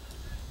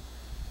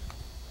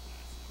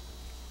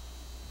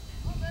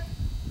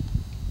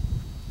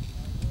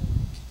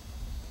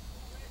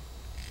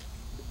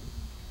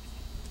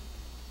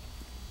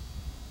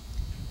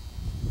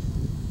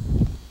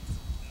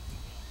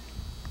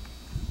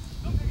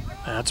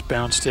 That's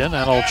bounced in.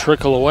 That'll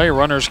trickle away.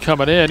 Runners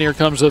coming in. Here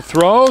comes the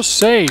throw.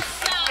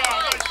 Safe.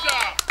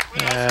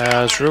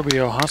 As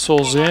Rubio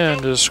hustles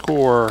in to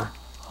score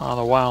on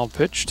the wild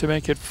pitch to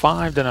make it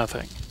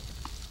 5-0.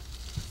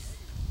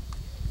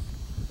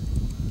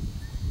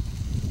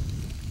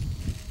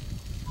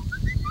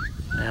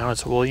 Now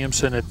it's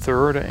Williamson at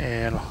third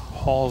and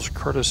Hall's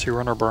courtesy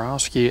runner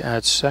Borowski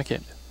at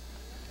second.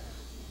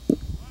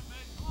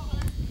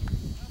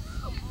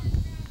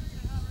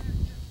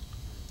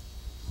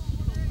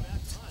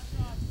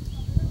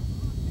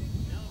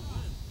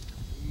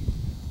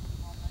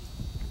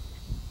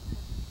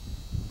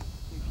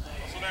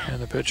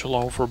 And the pitch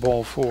low for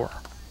ball 4.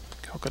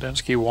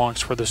 Kokodinsky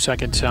walks for the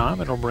second time.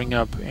 It'll bring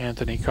up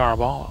Anthony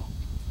Caraballo.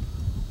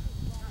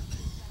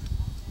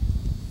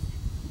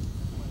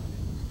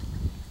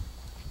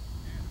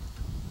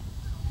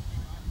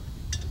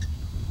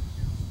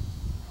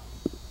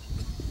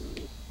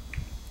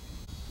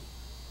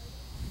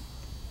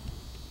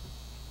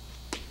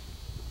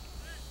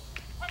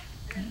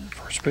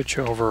 First pitch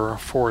over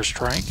for a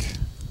strike.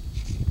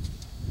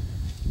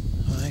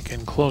 They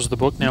can close the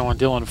book now on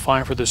Dylan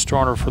Pfeiffer, the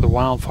starter for the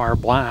Wildfire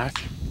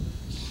Black.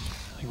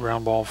 The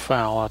ground ball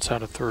foul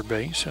outside of third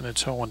base, and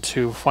it's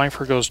 0-2.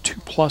 Pfeiffer goes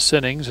 2+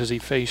 innings as he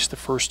faced the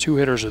first 2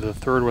 hitters of the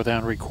third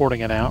without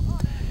recording it out.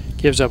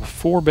 Gives up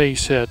 4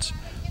 base hits,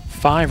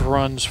 5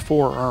 runs,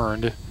 4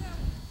 earned.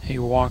 He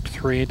walked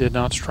 3, did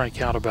not strike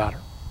out a batter.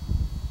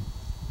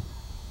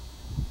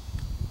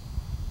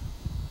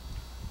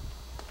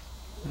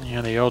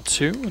 And the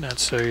 0-2, and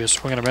that's a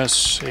swing and a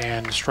miss,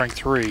 and strike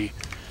 3.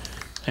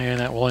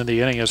 And that will end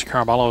the inning as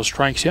Caraballo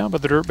strikes out,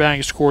 but the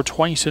Dirtbags score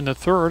twice in the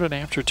third, and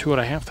after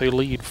 2.5, they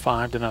lead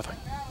 5-0.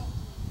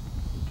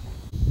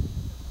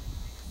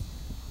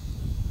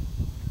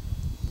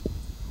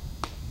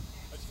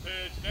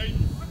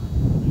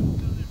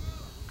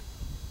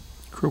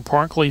 Crew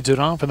Park leads it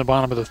off in the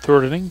bottom of the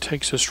third inning,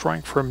 takes a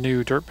strike from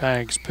new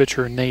Dirtbags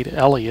pitcher Nate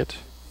Elliott.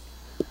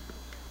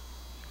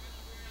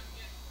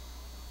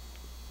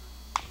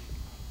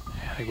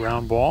 A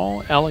ground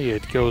ball.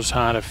 Elliott goes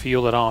high to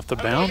field it off the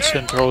bounce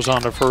and throws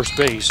on to first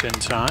base in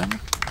time.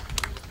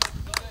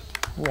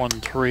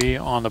 1-3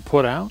 on the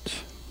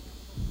putout.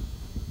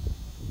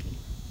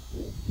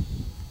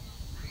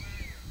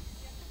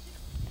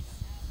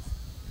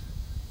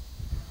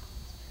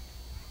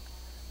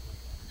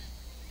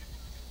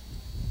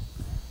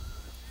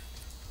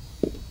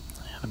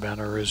 And the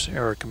batter is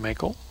Eric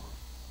Makel.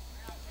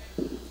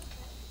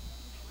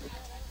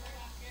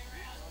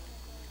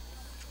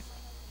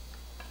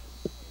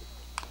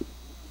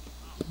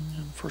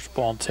 First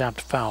ball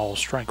tapped foul,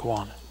 strike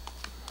 1.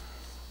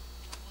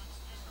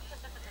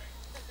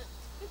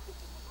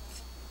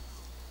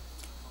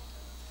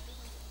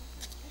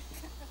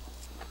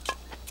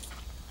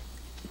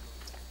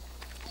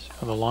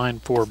 So the line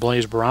for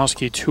Blaze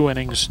Borowski, 2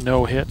 innings,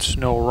 no hits,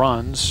 no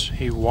runs.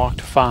 He walked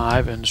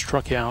 5 and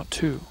struck out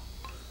 2.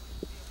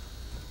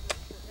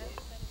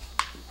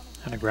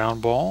 And a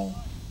ground ball.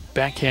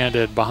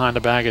 Backhanded behind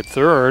the bag at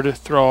third,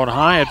 thrown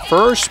high at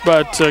first,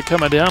 but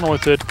coming down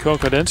with it,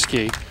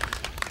 Kokodinsky.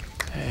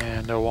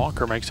 And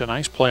Walker makes a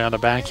nice play on the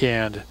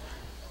backhand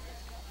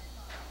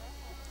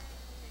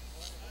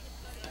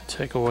to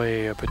take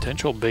away a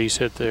potential base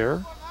hit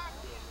there.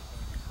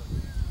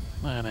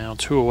 And now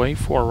 2 away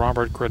for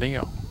Robert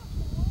Granillo.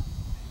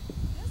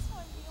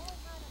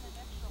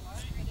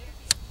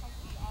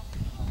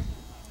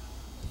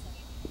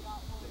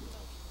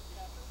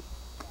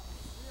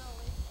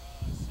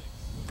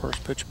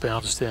 First pitch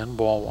bounced in,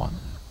 ball 1.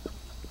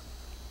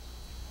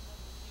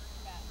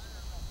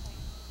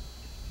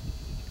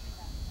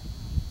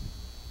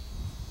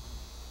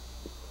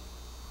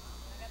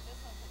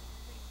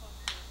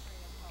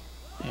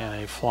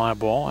 And a fly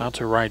ball out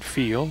to right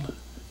field.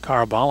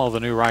 Caraballo, the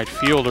new right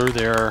fielder,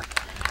 there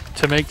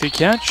to make the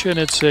catch, and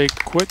it's a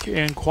quick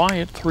and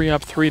quiet 3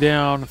 up, 3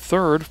 down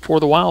third for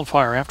the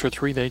Wildfire. After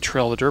 3, they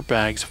trail the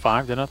Dirtbags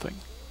 5-0.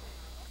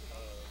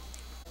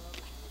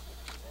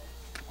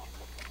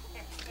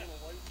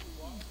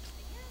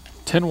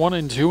 Ten, 1,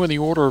 and 2 in the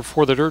order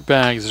for the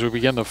Dirtbags as we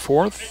begin the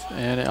 4th.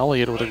 And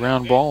Elliott with a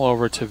ground ball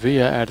over to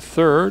Villa at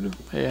third,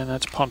 and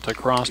that's pumped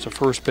across to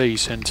first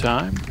base in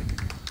time.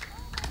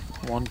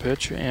 1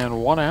 pitch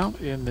and 1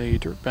 out in the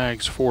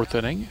Dirtbags 4th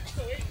inning.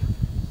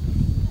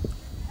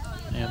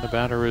 And the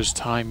batter is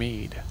Ty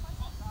Mead.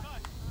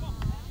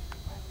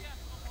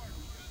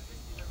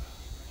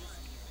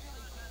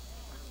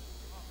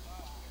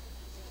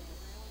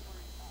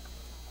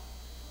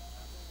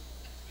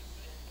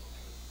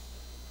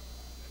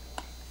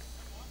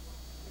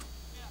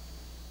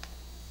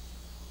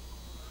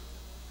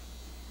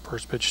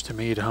 First pitch to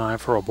Mead high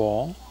for a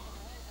ball.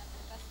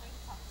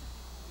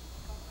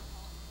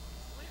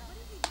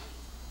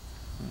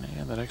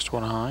 And the next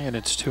one high, and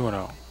it's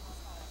 2-0.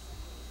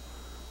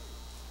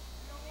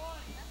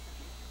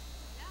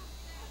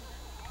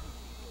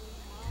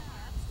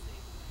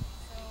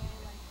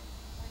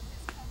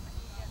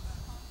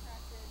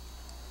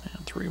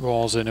 And 3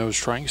 balls and no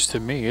strikes to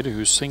Mead,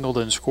 who singled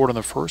and scored in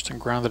the first and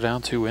grounded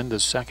out to end the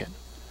second.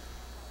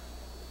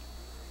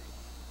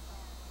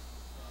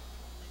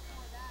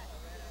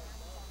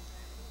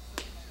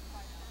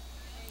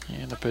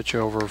 And the pitch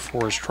over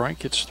for a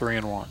strike. It's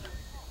 3-1.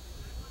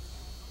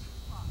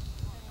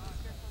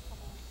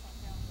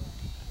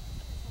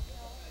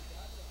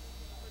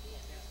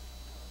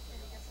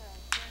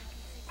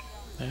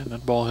 And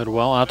that ball hit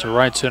well out to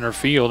right center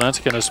field. That's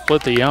going to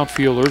split the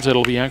outfielders.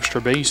 It'll be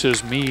extra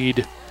bases.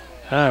 Mead,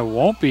 it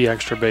won't be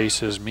extra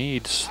bases.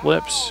 Mead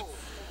slips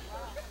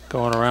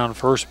going around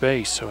first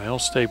base, so he'll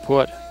stay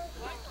put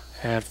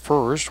at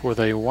first with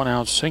a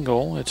 1-out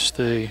single. It's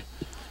the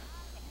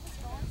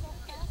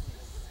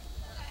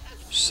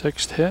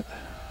 6th hit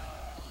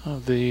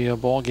of the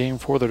ball game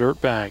for the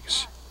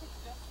Dirtbags.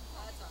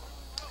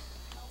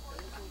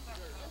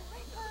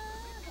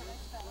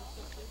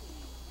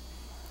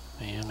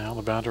 And now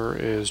the batter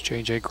is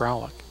J.J.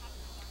 Growlick.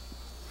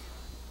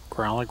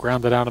 Growlick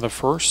grounded out in the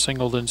first,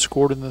 singled and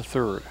scored in the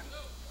third.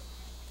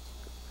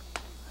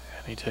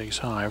 And he takes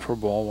high for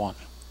ball one.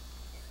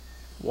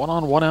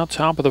 1-on-1 out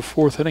top of the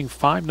fourth inning,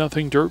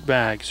 5-0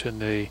 Dirtbags in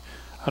the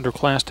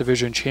Underclass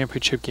Division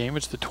Championship game.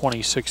 It's the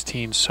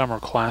 2016 Summer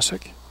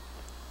Classic.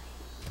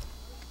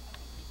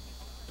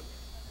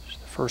 It's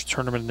the first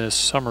tournament in this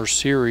summer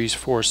series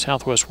for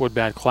Southwest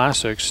Woodbat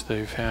Classics.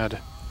 They've had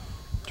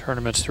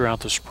tournaments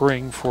throughout the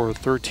spring for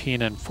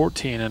 13 and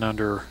 14 and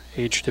under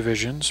age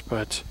divisions,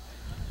 but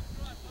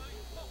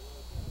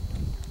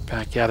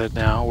back at it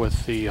now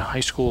with the high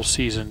school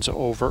seasons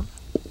over.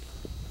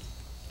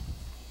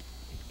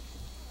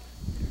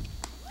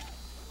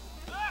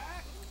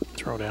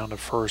 Throw down to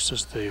first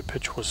as the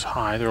pitch was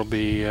high. There will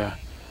be, I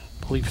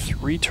believe,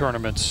 3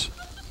 tournaments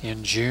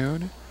in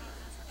June,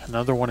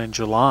 another one in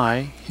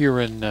July, here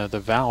in the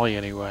Valley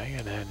anyway,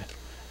 and then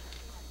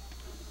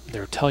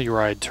their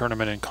Telluride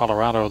tournament in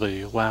Colorado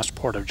the last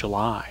part of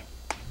July.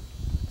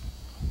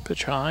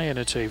 Pitch high, and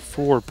it's a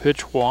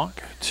 4-pitch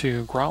walk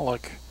to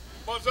Growlick.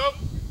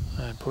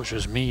 That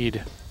pushes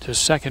Meade to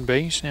second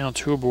base. Now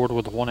 2 aboard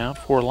with 1 out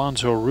for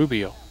Alonzo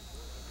Rubio.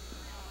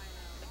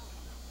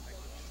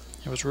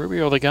 It was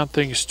Rubio that got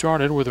things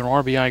started with an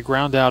RBI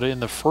ground out in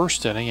the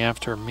first inning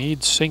after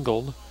Meade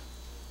singled.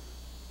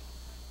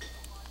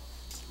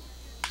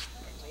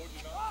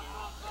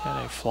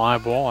 And a fly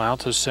ball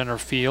out to center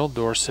field.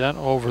 Dorsett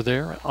over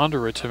there,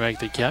 under it to make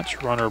the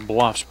catch. Runner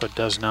bluffs but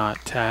does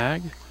not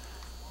tag.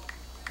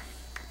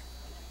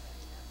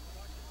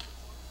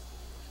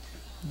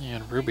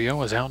 And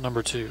Rubio is out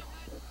number 2.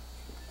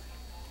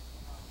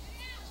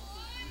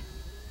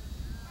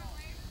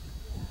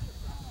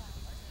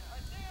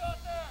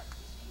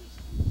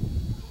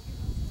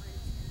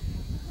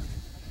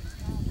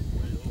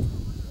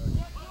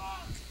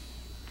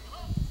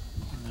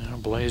 Now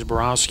Blaze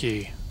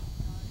Borowski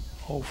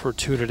 0 for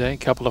 2 today,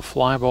 couple of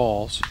fly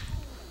balls.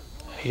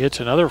 He hits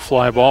another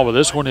fly ball, but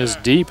this one is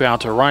deep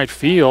out to right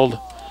field.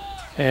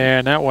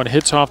 And that one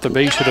hits off the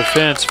base of the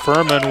fence.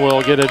 Furman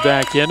will get it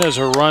back in as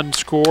a run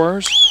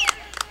scores.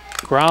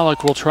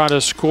 Growlick will try to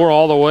score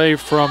all the way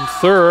from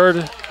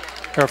third,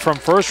 or from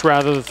first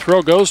rather. The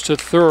throw goes to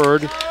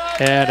third,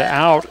 and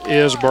out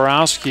is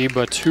Borowski,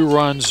 but 2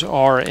 runs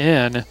are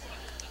in.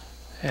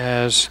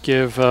 As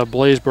give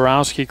Blaze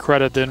Borowski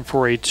credit then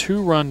for a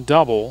 2-run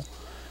double.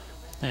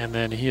 And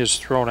then he is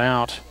thrown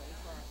out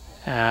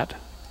at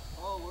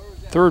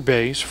third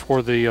base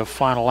for the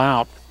final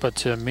out.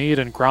 But Meade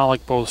and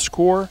Growlick both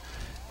score,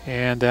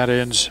 and that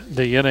ends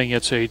the inning.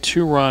 It's a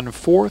 2-run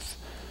fourth,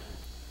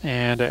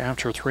 and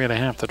after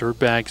 3.5, the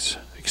Dirtbags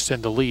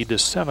extend the lead to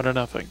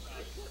 7-0.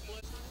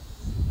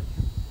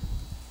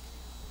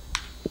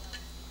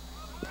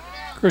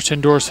 Christian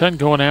Dorsett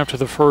going after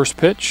the first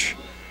pitch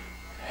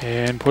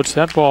and puts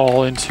that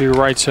ball into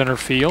right center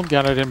field.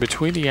 Got it in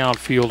between the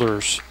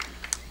outfielders.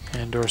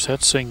 And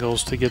Dorsett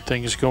singles to get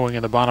things going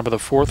in the bottom of the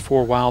fourth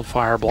for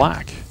Wildfire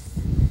Black.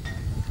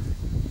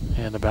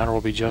 And the batter will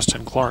be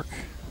Justin Clark.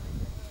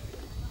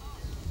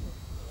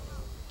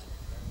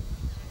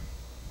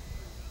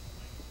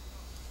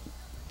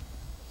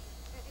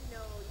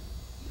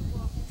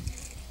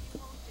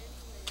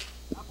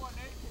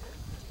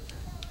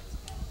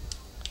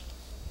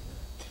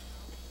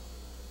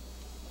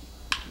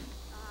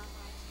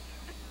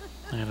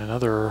 And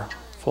another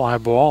fly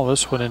ball,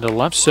 this one into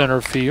left center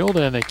field,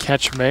 and a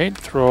catch made.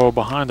 Throw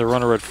behind the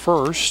runner at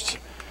first.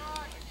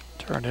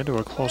 Turned into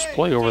a close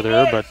play over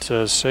there,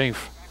 but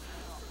safe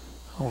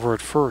over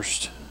at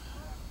first.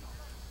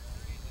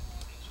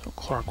 So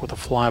Clark with a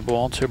fly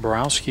ball to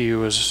Borowski,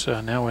 who is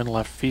now in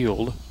left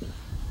field.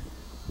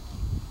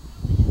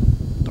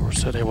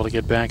 Dorsett able to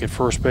get back at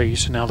first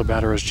base, and now the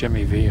batter is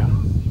Jimmy Villa.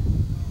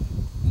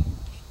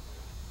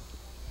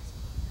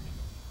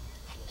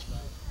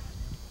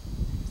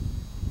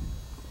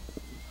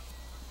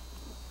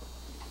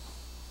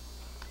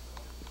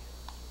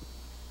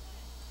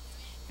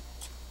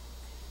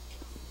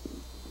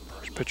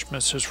 First pitch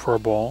misses for a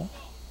ball.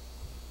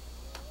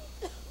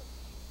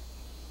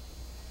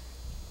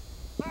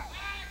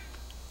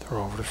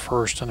 Throw over to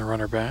first and the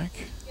runner back.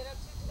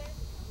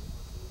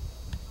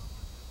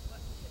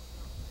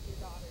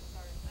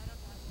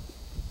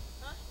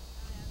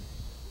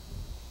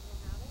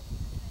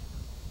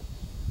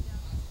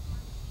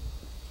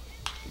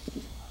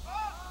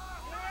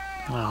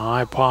 A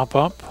high pop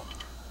up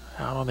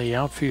out on the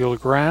outfield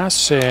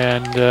grass,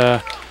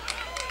 and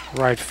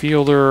right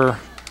fielder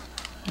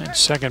and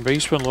second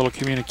baseman, a little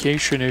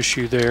communication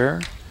issue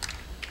there.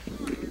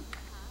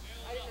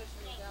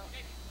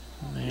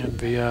 And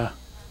Villa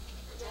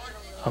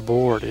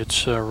aboard.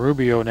 It's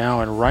Rubio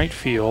now in right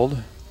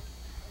field.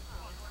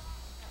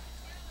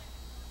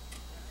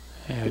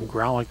 And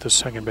Growlick, the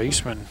second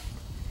baseman.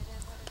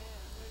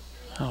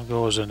 That'll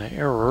go as an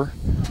error.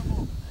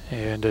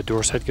 And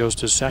Dorsett goes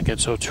to second.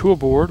 So 2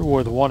 aboard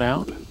with 1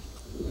 out.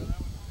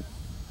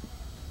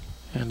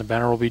 And the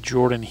batter will be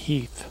Jordan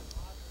Heath.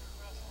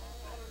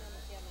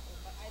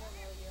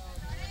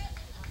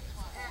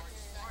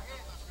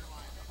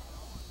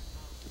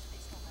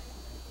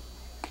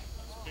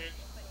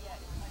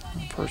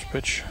 First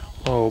pitch,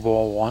 low,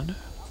 ball one.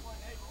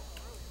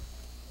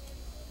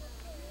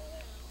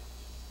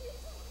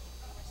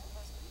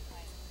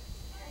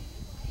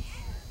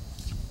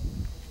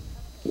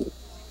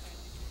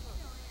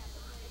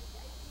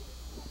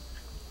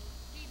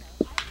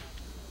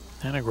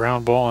 And a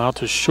ground ball out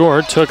to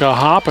short. Took a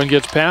hop and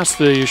gets past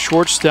the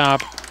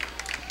shortstop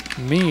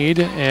Mead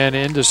and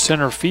into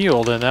center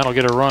field, and that'll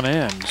get a run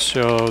in.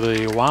 So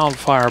the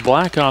Wildfire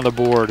Black on the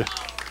board.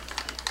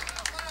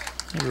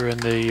 We're in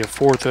the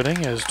fourth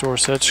inning as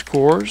Dorset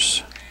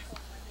scores.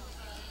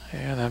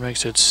 And that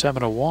makes it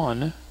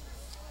 7-1.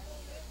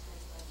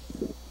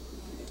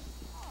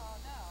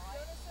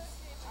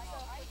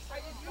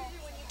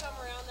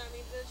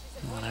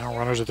 Now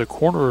runners at the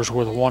corners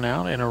with one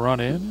out and a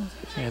run in.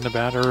 And the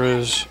batter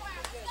is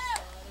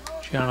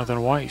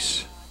Jonathan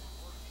Weiss.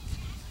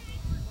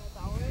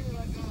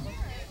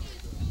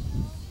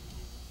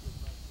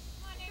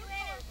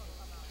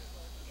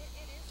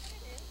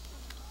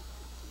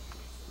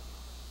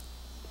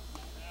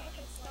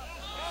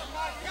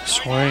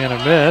 Swing and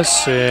a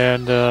miss,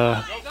 and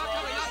a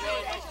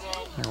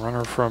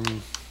runner from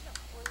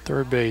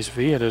third base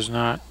Villa does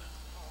not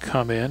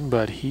come in,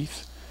 but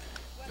Heath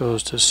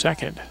goes to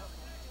second.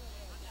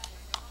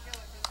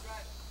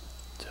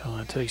 So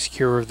that takes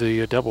care of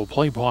the double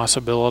play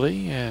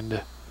possibility,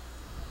 and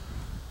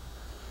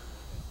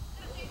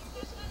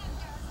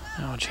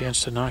now a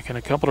chance to knock in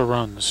a couple of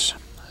runs.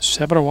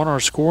 7-1 our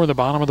score in the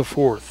bottom of the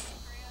fourth.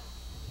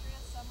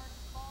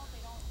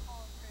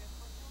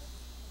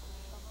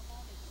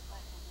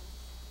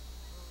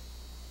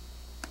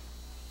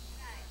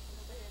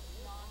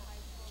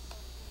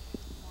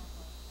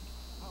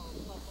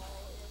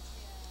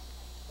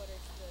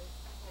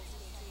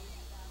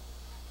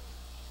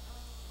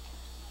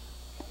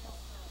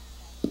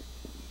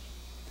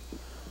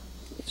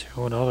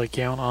 So another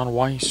count on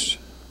Weiss.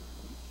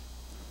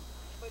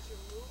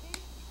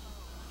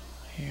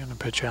 And a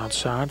pitch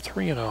outside,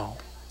 3-0.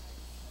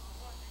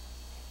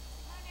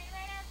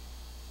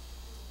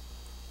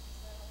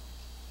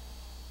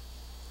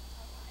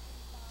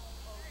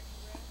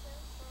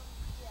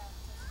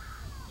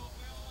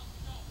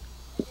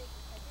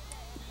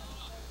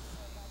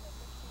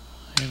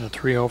 And a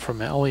 3-0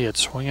 from Elliott,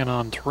 swinging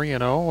on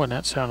 3-0, and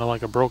that sounded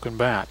like a broken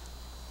bat.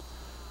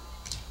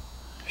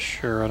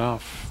 Sure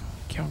enough.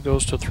 Count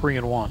goes to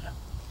 3-1.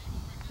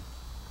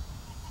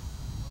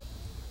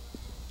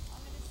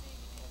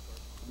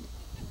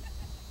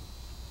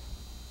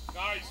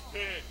 Nice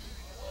pitch.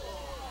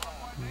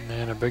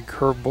 And a big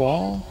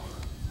curveball.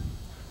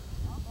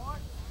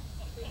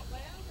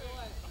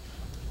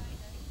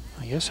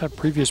 I guess that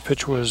previous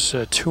pitch was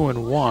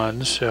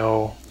 2-1,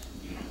 so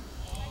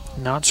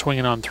not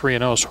swinging on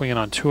 3-0, swinging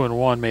on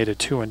 2-1 made it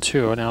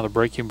 2-2. Now the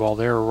breaking ball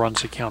there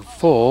runs the count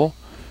full,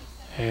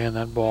 and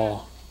that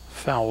ball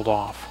fouled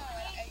off.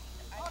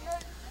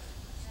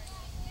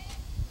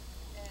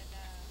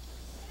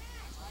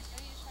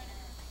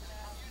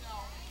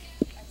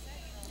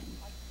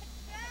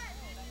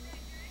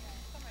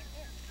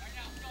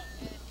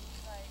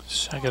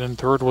 Second and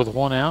third with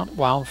one out.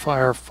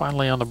 Wildfire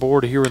finally on the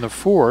board here in the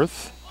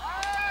fourth.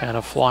 And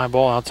a fly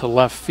ball out to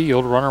left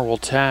field. Runner will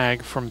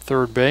tag from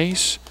third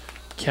base.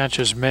 Catch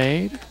is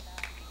made.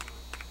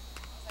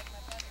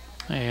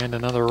 And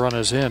another run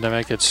is in to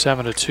make it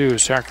 7-2.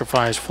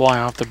 Sacrifice fly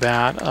off the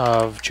bat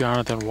of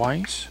Jonathan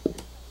Weiss.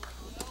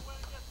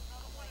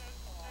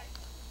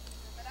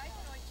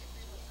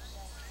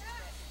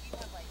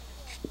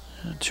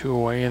 And 2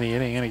 away in the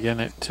inning. And again,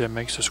 it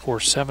makes the score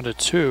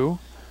 7-2.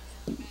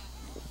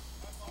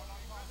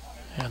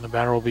 And the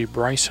batter will be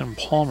Bryson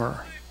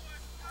Palmer.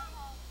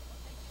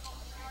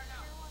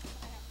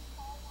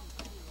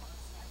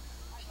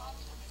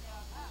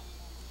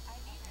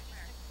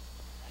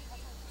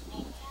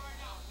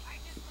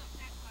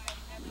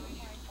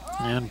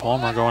 And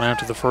Palmer going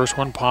after the first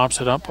one,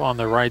 pops it up on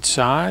the right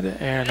side,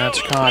 and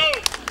that's caught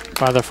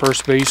by the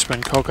first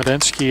baseman,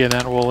 Kokodensky, and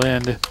that will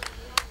end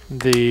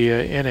the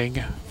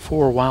inning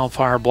for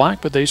Wildfire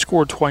Black. But they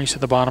scored twice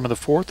at the bottom of the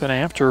fourth, and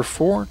after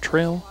 4,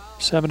 trail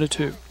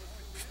 7-2.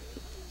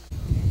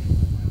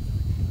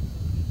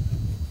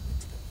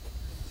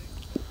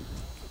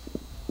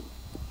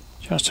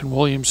 Justin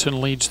Williamson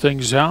leads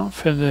things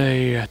off in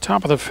the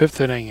top of the fifth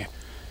inning.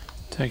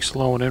 Takes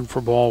low and in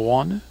for ball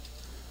one.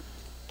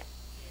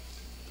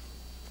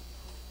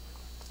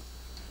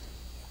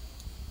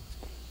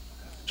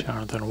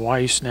 Jonathan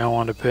Weiss now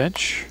on to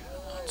pitch.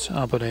 It's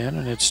up and in,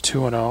 and it's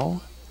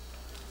 2-0.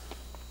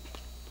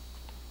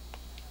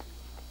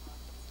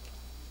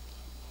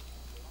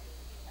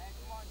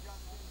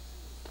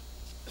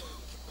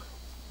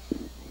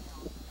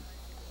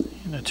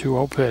 And a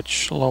 2-0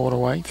 pitch, low and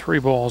away. 3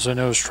 balls and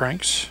no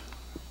strikes.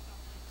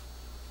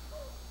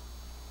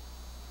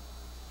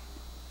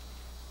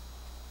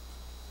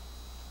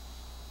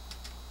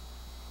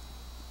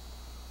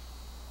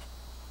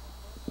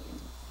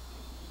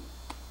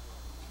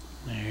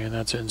 And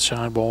that's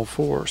inside ball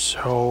 4.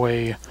 So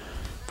a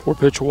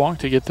 4-pitch walk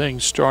to get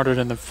things started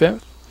in the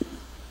 5th.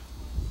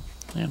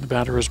 And the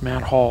batter is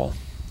Matt Hall.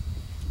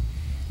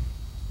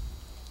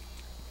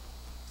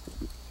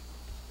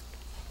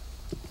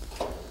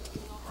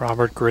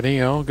 Robert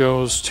Granillo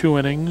goes 2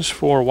 innings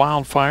for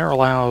Wildfire,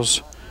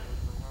 allows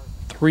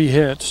 3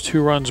 hits,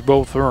 2 runs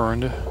both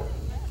earned,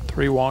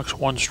 3 walks,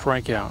 1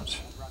 strikeout.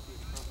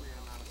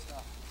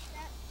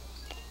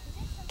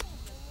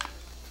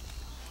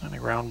 And a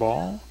ground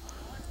ball,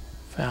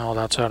 fouled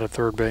outside of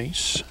third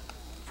base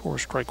for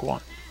strike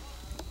 1.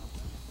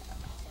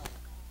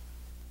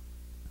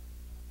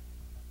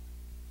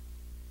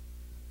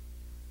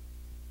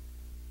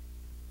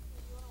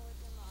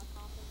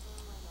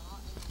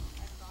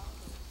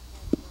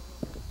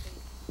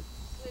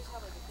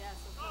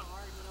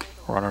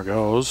 Runner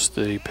goes,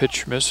 the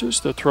pitch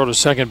misses, the throw to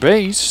second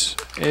base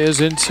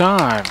is in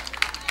time.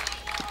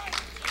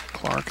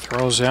 Clark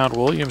throws out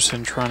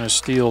Williamson trying to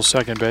steal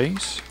second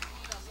base.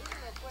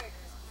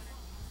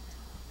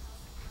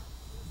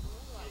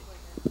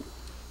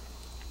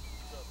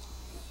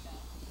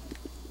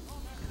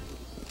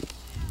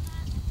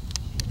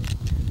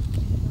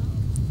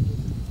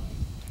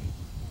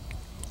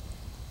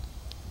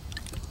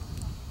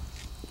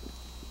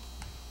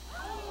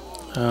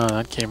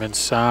 That came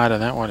inside, and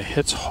that one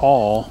hits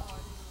Hall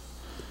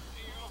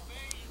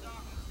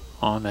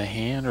on the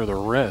hand or the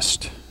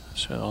wrist.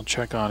 So they'll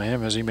check on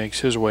him as he makes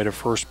his way to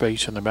first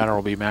base, and the batter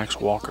will be Max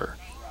Walker.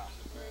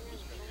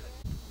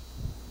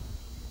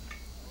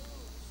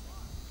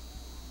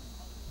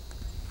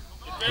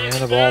 And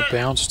the ball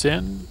bounced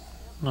in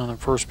on the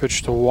first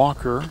pitch to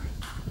Walker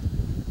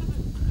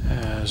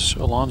as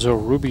Alonzo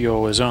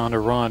Rubio is on to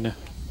run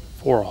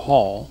for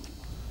Hall.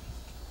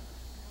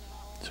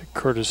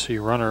 Courtesy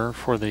runner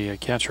for the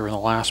catcher in the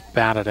last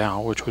batted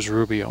out, which was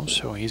Rubio,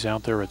 so he's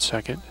out there at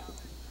second.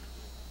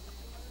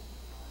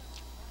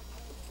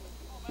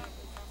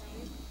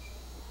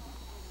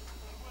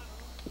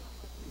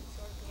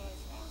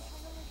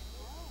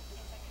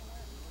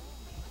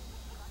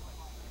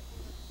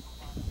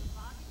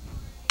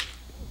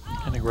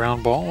 And a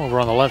ground ball over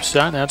on the left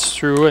side, that's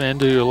through and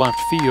into left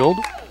field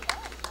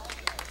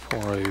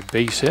for a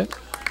base hit.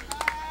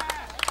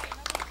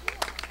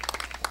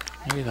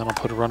 Maybe that'll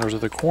put runners at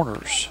the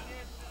corners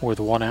with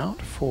 1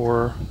 out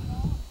for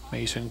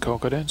Mason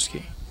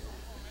Kokodensky.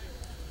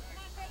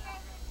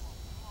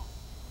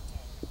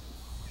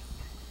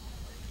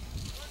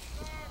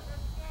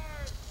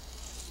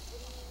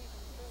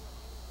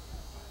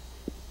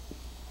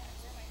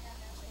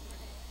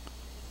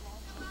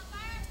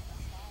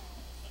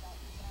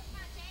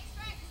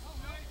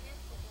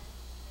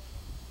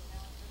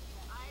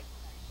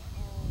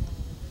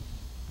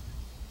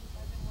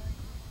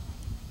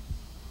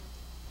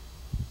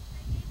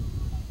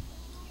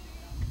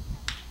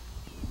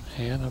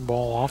 And a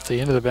ball off the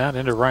end of the bat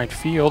into right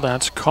field.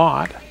 That's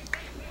caught.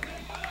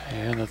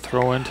 And the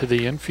throw into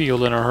the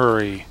infield in a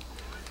hurry.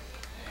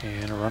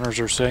 And the runners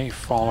are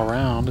safe all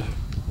around.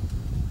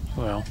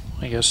 Well,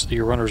 I guess the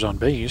runners on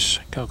base.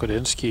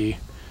 Kokodensky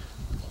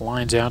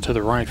lines out to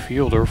the right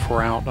fielder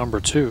for out number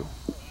 2.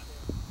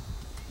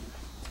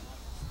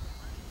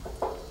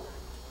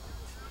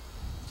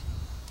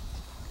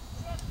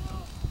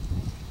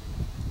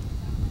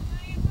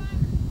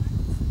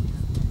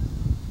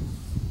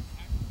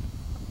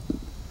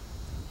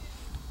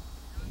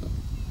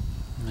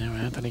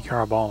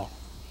 Caraballo.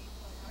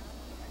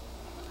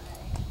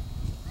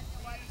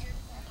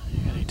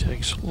 And he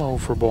takes low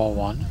for ball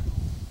 1.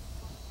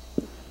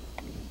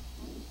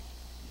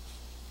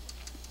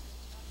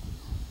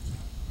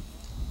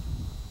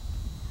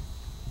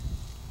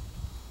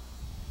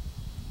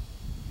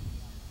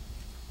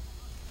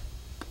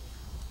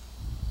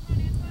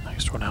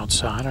 Next one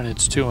outside, and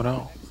it's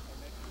 2-0.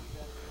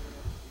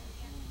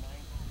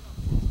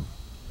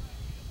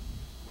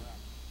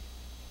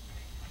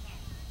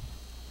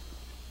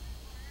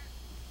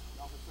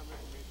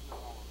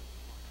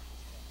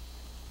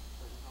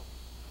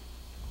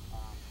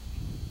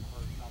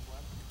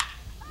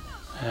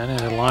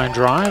 And a line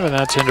drive, and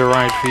that's into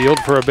right field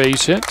for a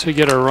base hit to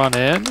get a run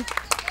in.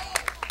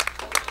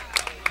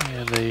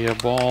 And the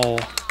ball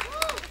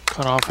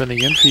cut off in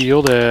the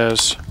infield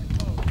as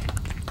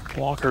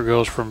Walker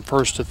goes from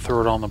first to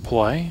third on the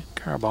play.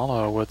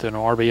 Caraballo with an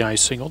RBI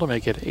single to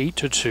make it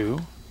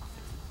 8-2.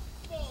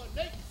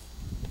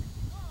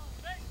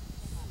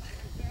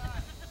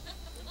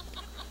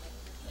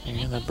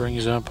 And that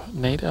brings up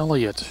Nate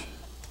Elliott.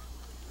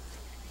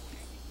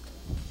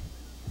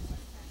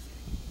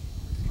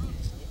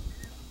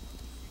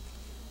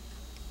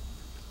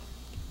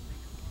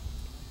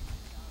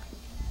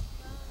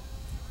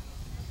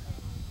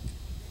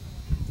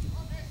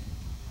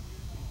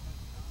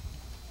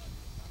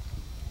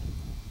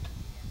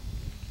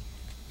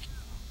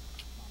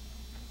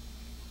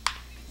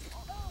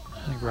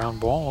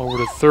 Ground ball over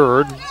to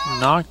third,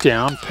 knocked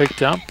down,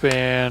 picked up,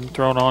 and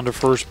thrown on to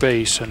first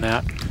base, and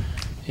that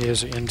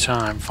is in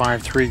time.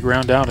 5-3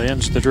 ground out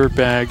ends the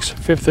Dirtbags'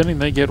 5th inning.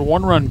 They get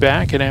 1 run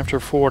back, and after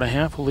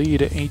 4.5,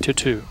 lead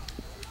 8-2.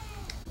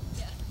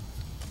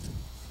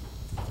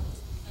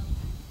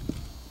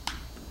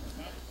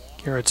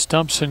 Garrett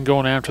Stumpson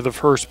going after the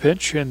first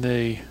pitch in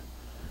the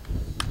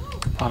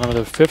bottom of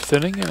the 5th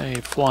inning in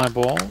a fly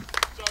ball.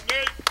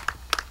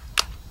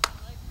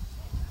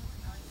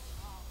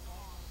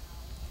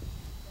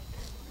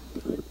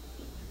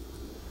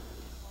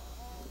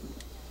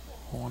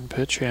 One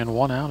pitch and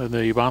one out in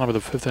the bottom of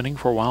the 5th inning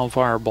for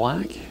Wildfire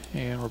Black.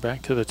 And we're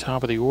back to the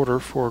top of the order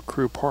for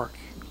Crew Park.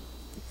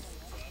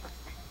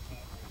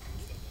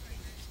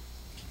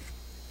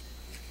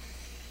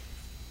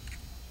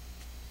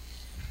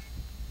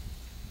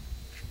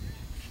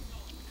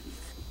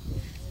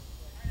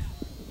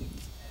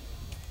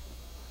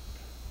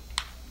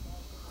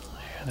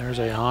 And there's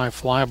a high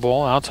fly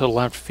ball out to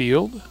left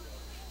field.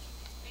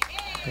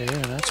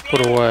 And that's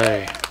put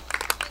away.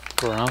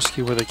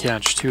 Borowski with a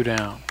catch, 2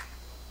 down.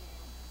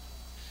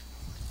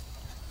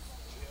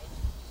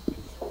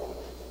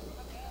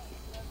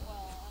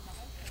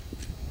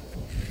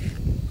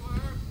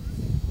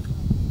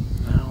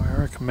 Now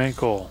Eric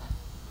Mankel,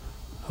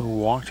 who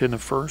walked in the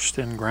 1st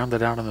and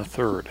grounded out in the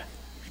 3rd.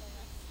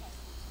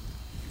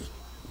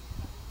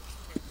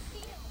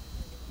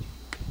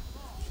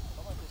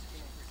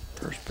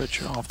 First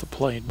pitch off the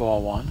plate,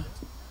 ball 1.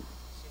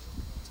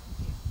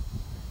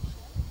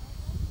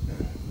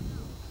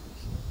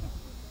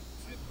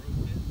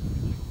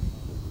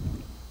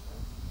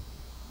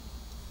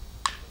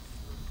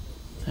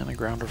 And a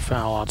grounder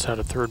foul outside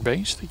of third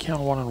base. The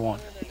count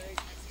 1-1.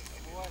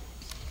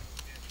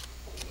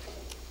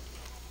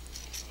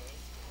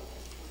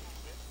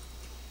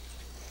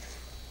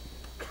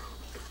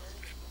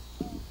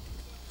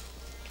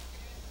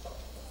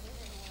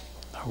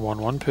 A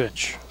 1-1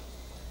 pitch.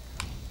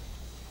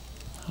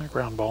 And a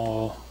ground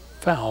ball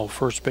foul,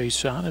 first base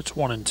side. It's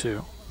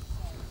 1-2.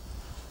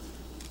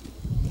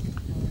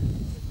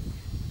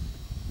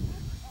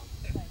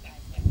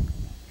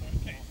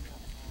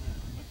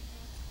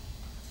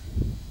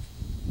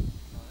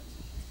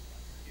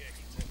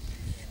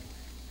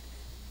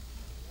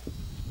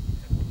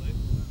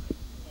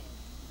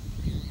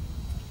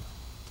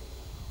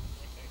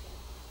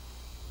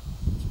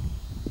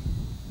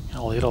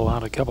 It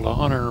allowed a couple of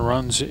unearned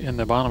runs in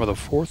the bottom of the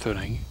 4th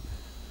inning.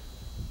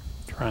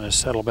 Trying to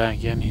settle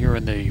back in here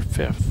in the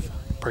 5th.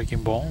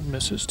 Breaking ball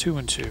misses,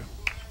 2-2.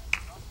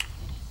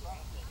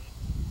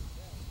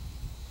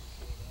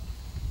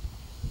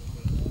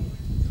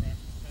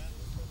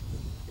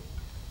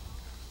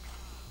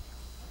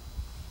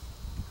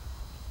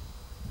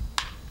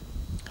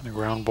 And a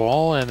ground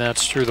ball, and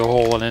that's through the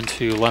hole and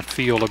into left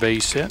field, a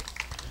base hit.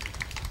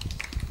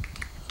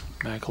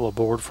 Mankel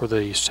aboard for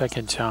the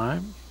 2nd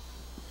time.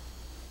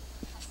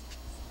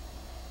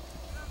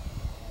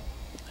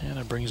 And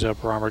it brings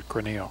up Robert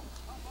Granillo.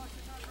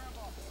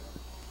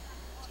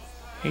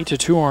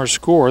 8-2 our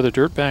score. The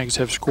Dirtbags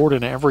have scored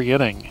in every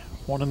inning.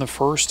 1 in the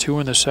 1st, 2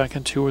 in the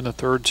 2nd, 2 in the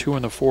 3rd, 2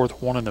 in the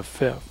 4th, 1 in the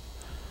 5th.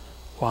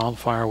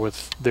 Wildfire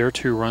with their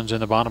 2 runs in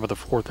the bottom of the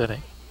 4th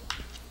inning.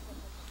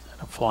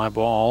 And a fly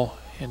ball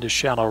into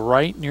shallow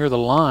right near the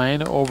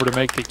line. Over to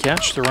make the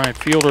catch. The right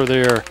fielder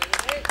there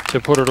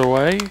to put it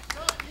away.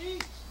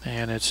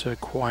 And it's a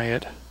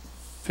quiet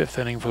 5th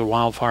inning for the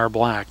Wildfire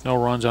Black. No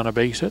runs on a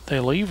base hit. They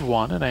leave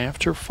 1, and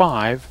after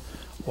 5,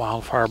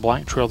 Wildfire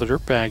Black trail the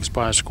Dirtbags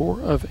by a score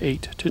of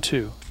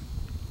 8-2.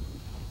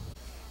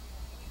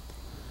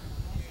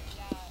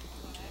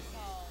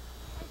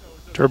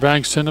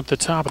 Dirtbags send up the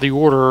top of the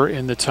order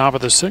in the top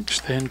of the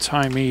 6th, and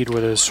Ty Mead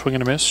with a swing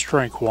and a miss,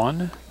 strike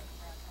 1.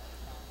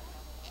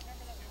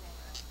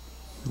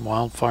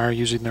 Wildfire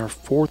using their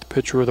 4th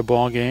pitcher of the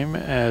ball game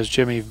as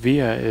Jimmy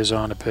Villa is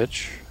on a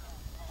pitch.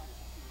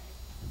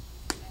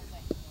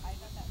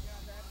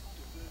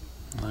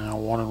 Now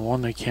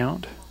 1-1 they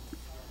count.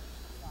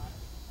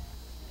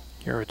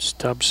 Garrett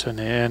Stumpson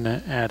in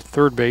at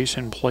third base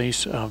in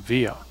place of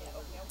Villa.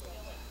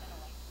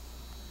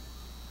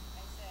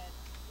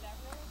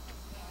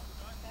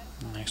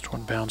 Next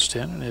one bounced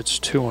in, and it's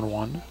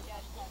 2-1.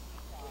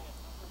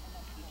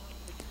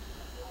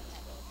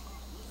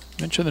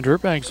 Mentioned the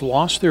Dirtbags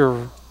lost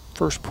their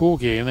first pool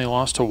game. They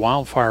lost to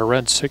Wildfire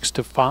Red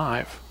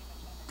 6-5.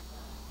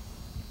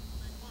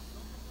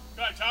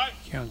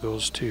 Count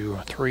goes to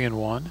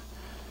 3-1.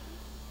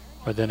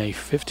 But then a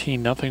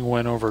 15-0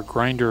 win over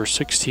Grinder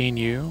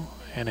 16U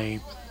and a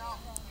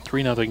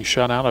 3-0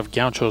 shutout of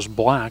Gauchos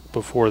Black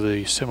before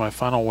the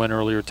semifinal win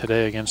earlier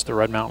today against the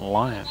Red Mountain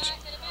Lions.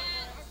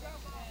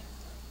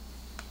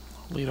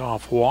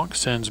 Leadoff walk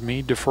sends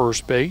Mead to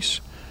first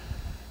base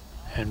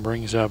and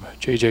brings up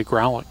J.J.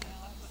 Growlick.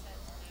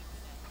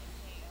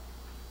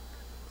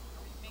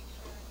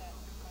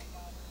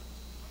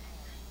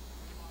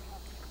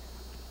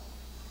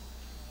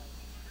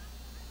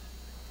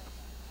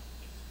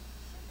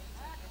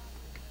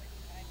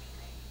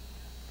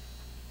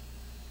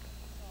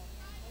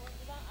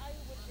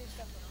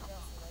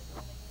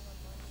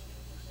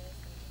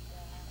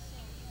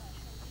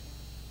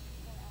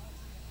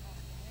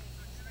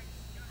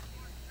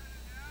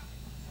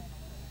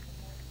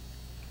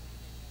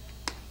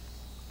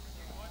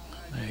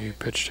 They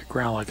pitched to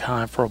Growlick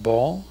high for a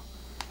ball.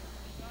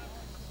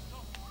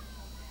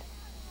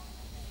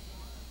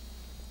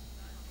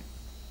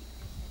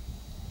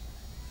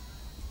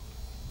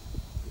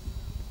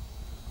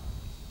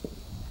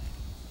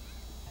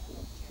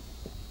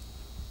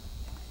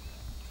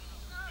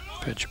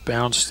 Pitch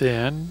bounced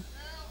in,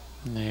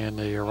 and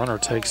the runner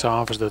takes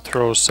off as the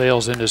throw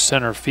sails into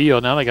center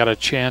field. Now they got a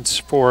chance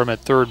for him at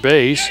third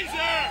base.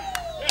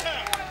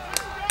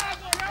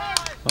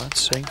 But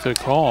sink the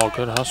call.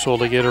 Good hustle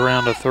to get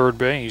around to third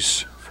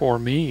base for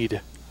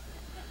Meade.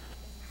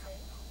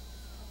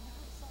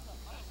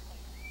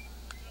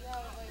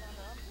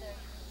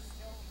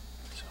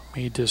 So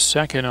Meade to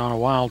second on a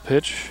wild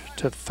pitch,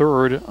 to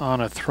third on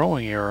a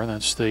throwing error.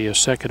 That's the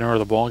second error of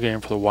the ball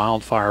game for the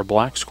Wildfire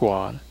Black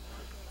squad.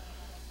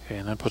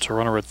 And that puts a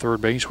runner at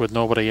third base with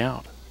nobody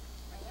out.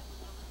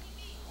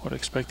 Would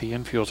expect the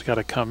infield's got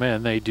to come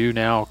in. They do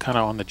now, kind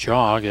of on the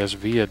jog, as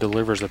Villa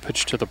delivers the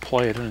pitch to the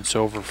plate, and it's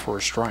over for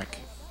a strike.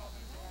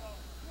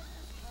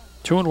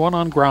 2-1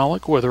 on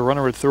Growlick with a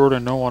runner at third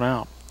and no one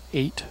out.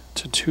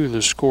 8-2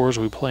 the scores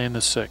we play in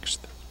the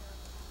sixth.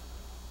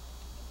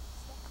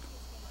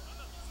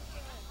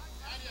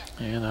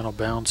 And that'll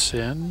bounce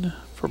in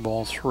for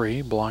ball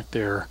three, blocked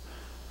there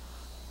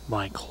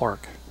by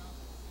Clark.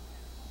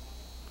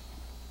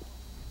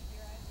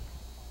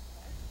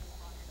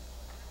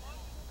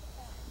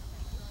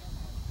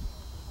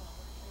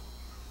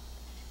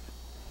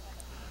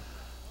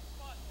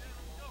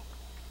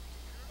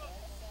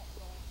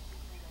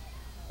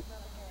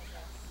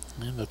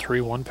 And the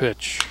 3-1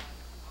 pitch.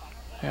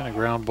 And a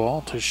ground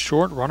ball to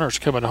short. Runner's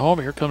coming home.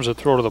 Here comes a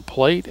throw to the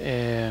plate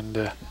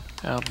and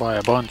out by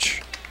a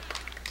bunch.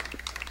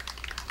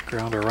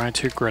 Grounder right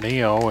to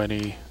Granillo, and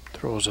he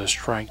throws a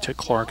strike to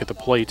Clark at the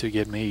plate to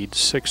get Meade.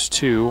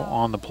 6-2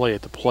 on the play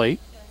at the plate.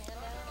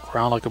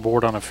 Growlick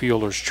aboard on a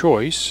fielder's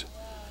choice.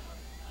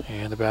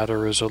 And the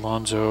batter is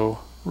Alonzo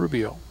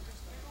Rubio.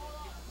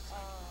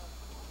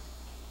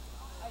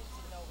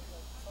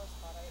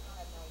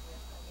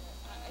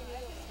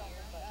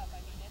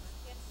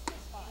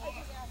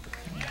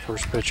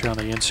 First pitch on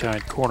the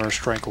inside corner,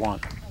 strike one.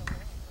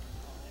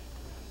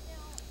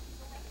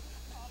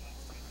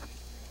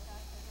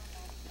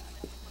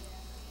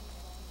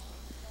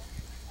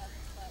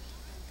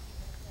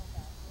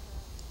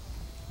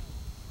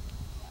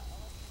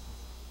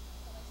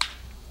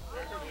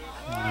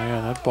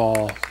 Yeah, that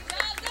ball,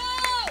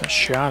 a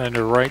shot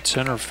into right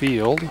center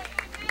field.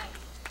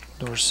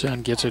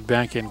 Dorsen gets it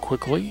back in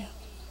quickly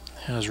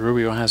as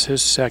Rubio has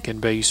his second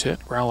base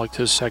hit. Growlick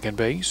to second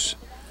base.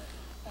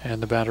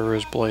 And the batter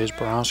is Blaze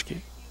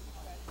Borowski.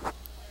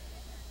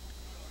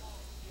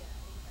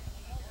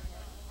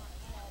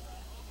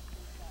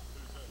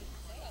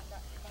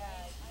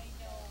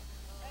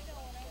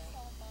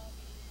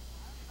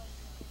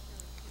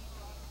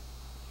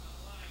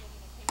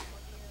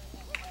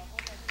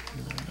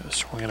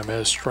 Swing and a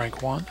miss,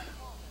 strike one.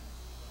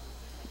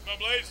 Come on,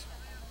 Blaze.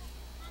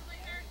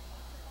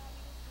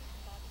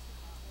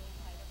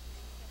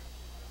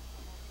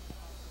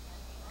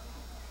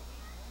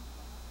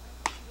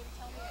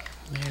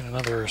 And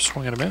another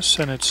swing and a miss,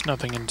 and it's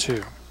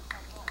 0-2.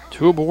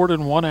 2 aboard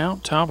and 1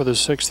 out, top of the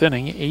sixth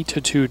inning,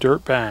 8-2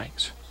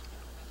 Dirtbags.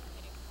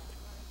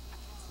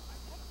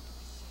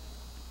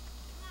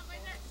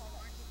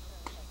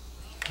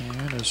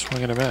 And a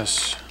swing and a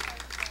miss.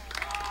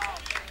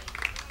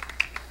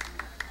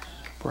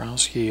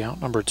 Borowski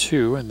out number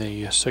 2 in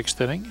the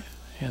sixth inning,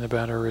 and the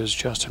batter is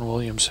Justin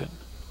Williamson.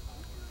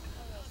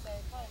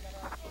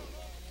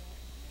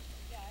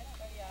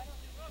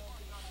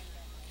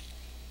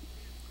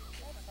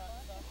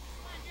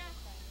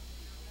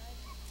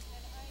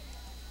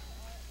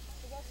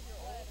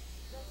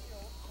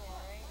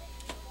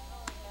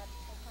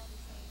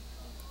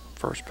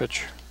 First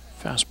pitch,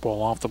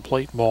 fastball off the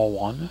plate, ball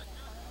one.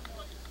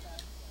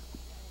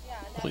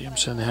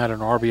 Williamson had an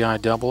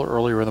RBI double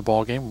earlier in the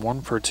ballgame,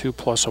 1 for 2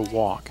 plus a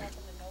walk.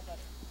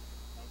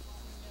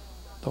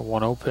 The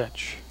 1-0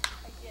 pitch.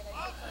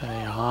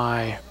 And a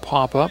high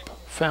pop-up,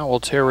 foul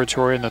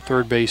territory in the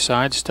third base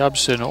side.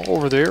 Stubson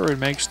over there and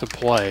makes the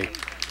play.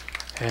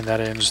 And that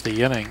ends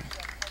the inning.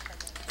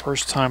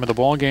 First time of the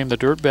ballgame, the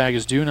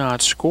Dirtbags do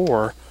not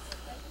score.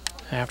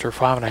 After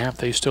 5.5,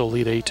 they still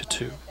lead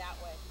 8-2.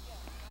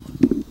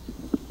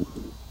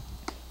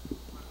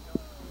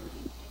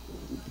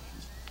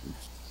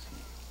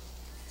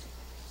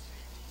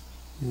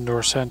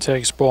 Dorsen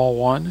takes ball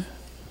one.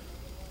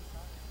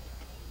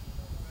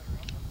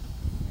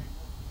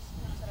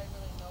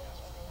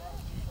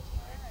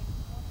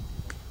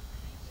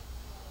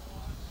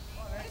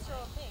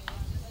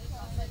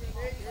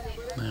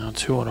 Now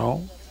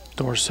 2-0.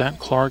 Dorsen,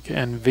 Clark,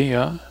 and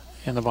Villa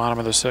in the bottom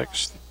of the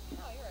sixth.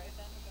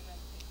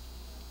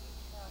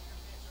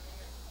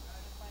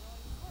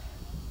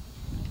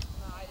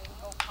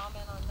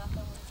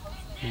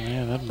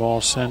 Yeah, that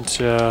ball sent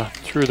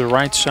through the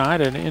right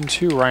side and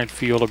into right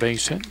field, a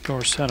base hit.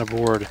 Dorsen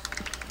aboard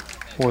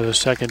for the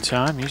second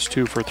time. He's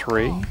 2 for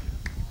 3.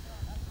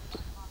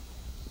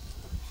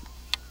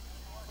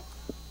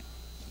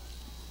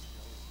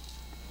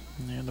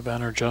 And the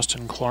batter,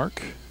 Justin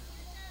Clark.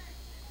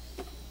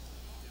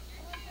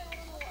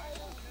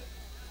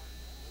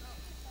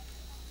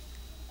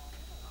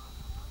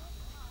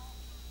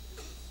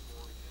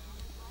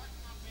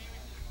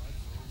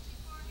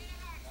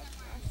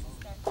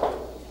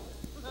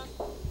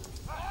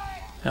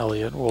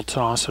 Elliott will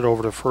toss it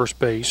over to first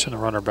base and the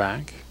runner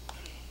back.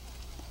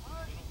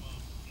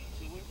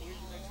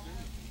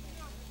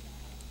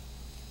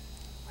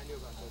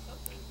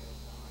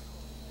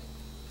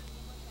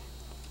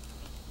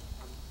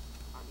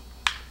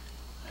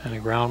 And a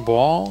ground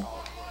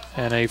ball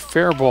and a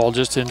fair ball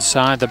just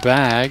inside the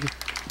bag.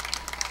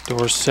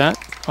 Dorsett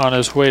on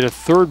his way to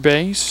third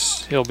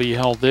base. He'll be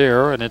held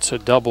there, and it's a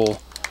double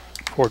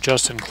for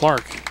Justin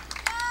Clark.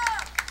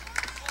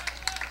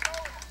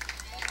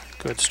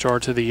 Good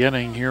start to the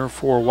inning here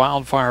for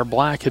Wildfire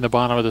Black in the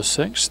bottom of the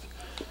sixth.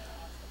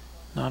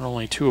 Not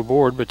only 2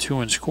 aboard, but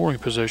 2 in scoring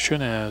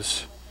position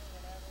as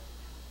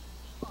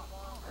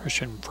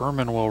Christian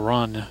Furman will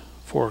run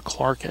for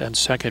Clark at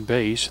second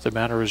base. The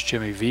batter is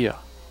Jimmy Villa.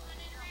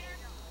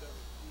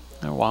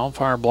 And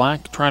Wildfire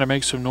Black trying to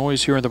make some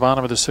noise here in the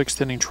bottom of the sixth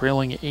inning,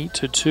 trailing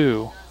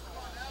 8-2.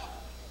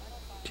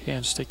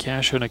 Chance to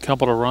cash in a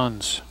couple of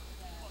runs.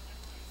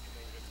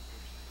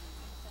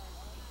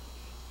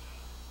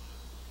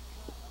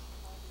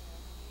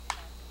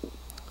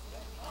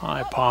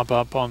 High pop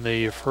up on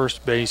the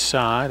first base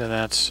side, and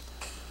that's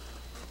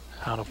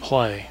out of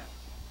play.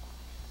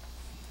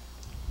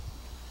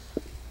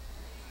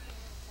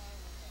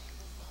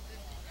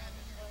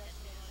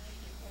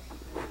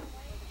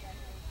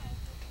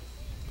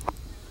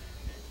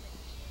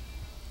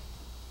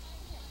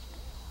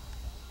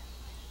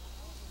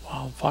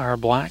 Wildfire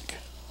Black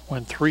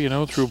went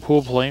 3-0 through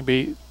pool play.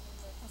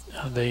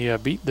 They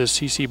beat the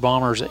CC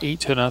Bombers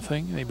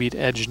 8-0. They beat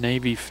Edge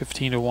Navy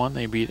 15-1.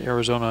 They beat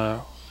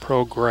Arizona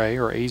Pro Gray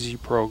or AZ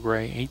Pro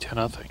Gray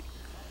 8-0.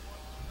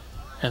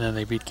 And then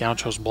they beat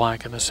Gauchos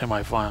Black in the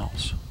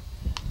semifinals.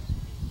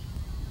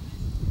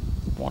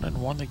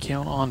 1-1 the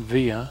count on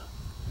Villa,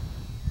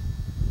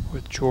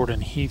 with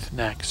Jordan Heath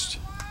next.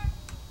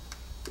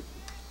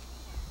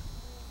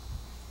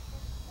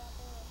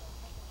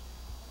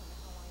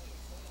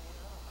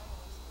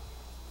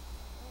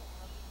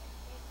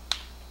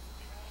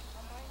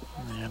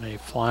 And a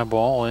fly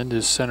ball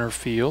into center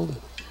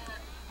field.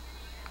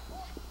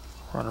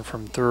 Runner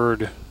from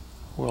third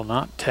will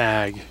not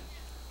tag.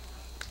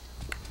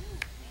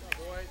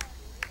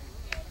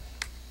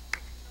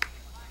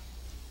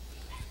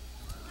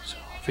 So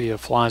Villa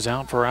flies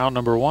out for out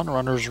number 1.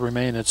 Runners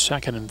remain at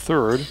second and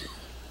third.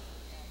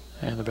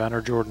 And the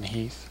batter, Jordan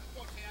Heath.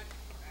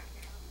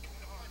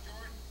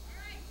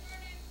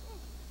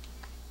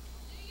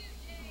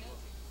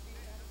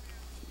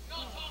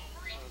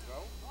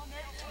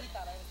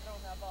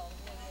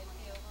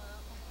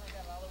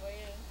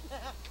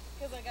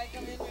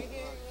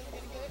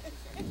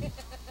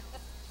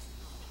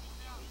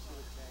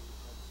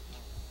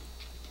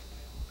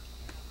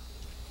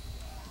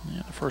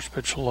 Yeah, the first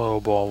pitch low,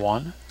 ball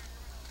 1.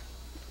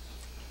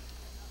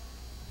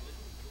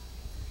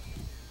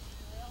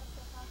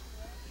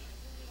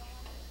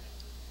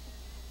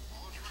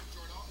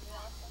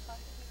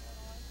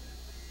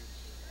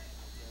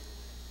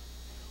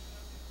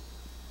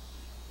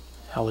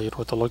 Elliott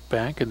with the look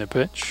back in the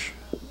pitch,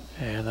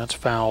 and that's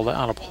fouled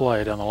out of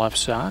play down the left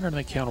side, and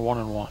they count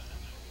 1-1.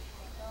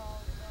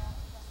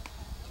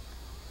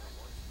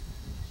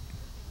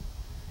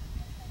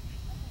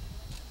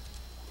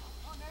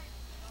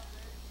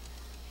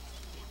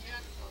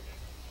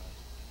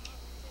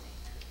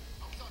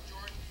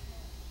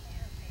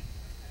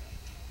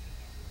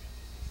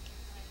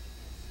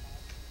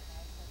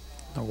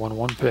 The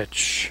 1-1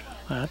 pitch.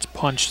 That's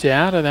punched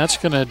out, and that's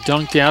going to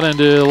dunk out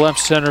into left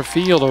center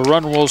field. A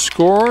run will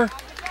score.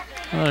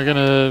 They're going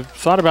to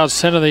thought about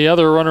sending the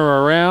other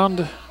runner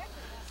around.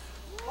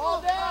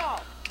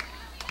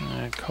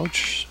 And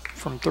coach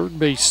from third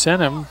base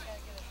sent him,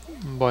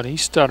 but he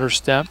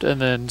stutter-stepped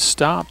and then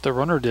stopped. The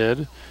runner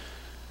did.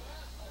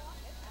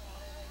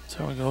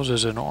 So it goes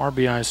as an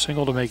RBI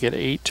single to make it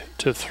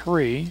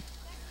 8-3.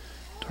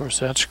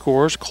 Dorsett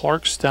scores.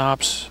 Clark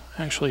stops.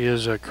 Actually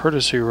is a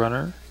courtesy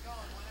runner.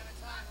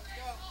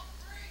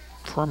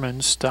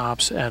 Furman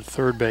stops at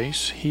third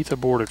base. Heath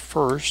aboard at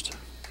first.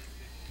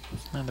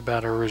 And the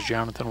batter is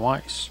Jonathan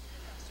Weiss.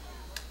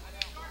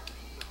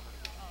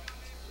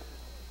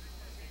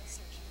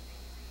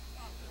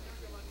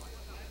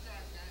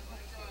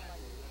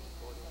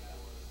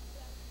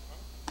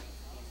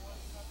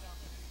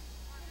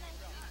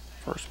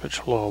 First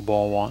pitch low,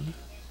 ball 1.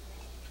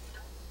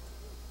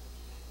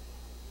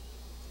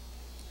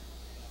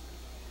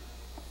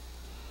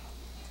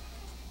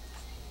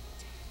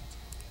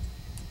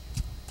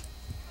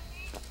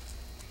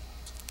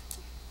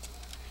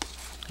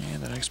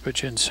 And the next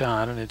pitch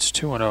inside, and it's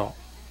 2-0.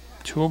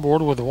 2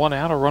 aboard with 1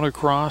 out, a run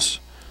across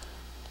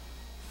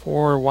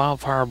for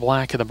Wildfire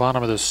Black at the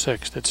bottom of the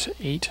 6th. It's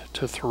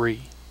 8-3.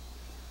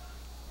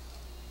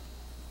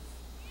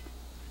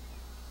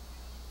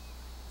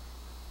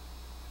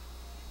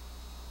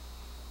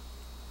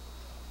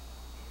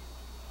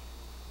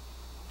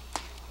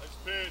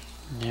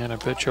 And a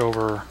pitch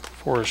over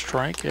for a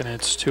strike, and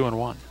it's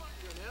 2-1.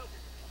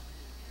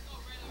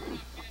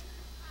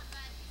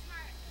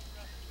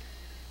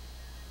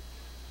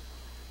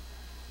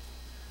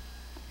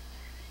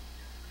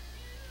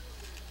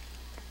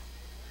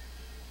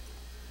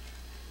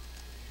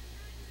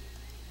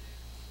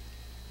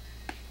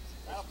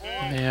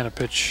 And a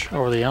pitch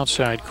over the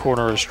outside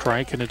corner, a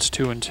strike, and it's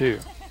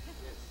 2-2.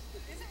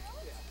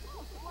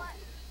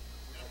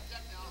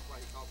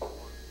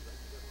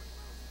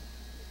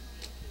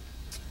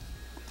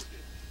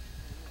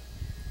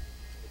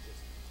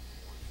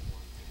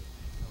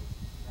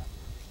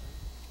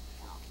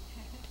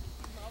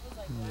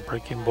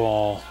 Breaking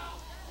ball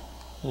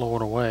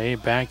lowered away,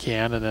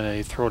 backhand, and then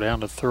a throw down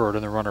to third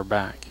and the runner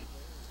back.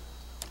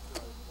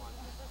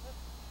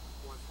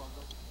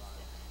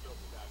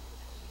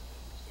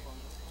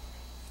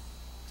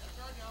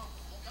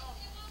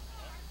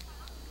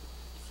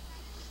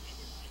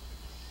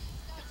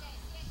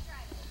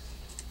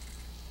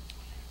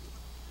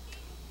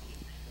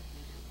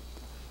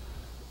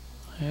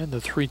 And the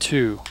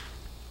 3-2.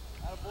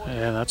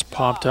 And that's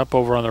popped up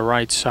over on the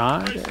right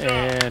side.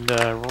 And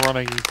a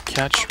running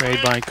catch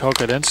made by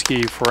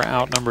Kokodinsky for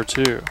out number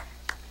 2.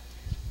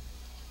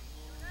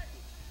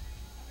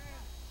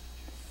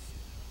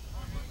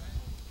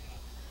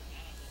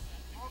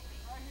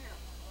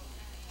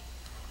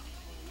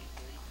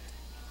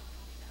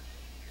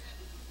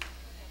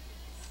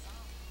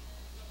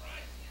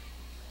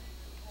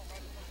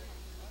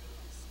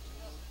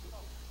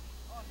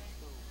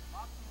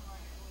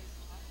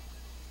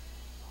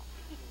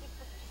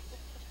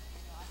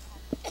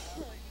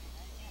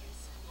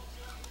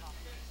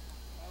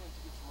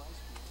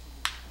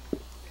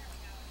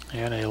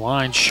 And a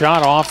line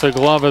shot off the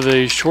glove of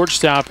the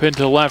shortstop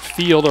into left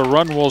field. A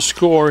run will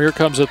score. Here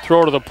comes a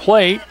throw to the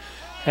plate.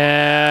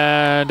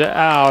 And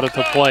out at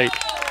the plate.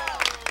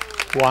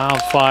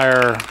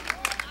 Wildfire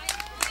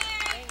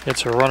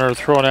gets a runner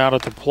thrown out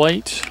at the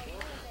plate.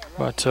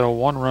 But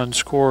one run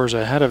scores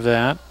ahead of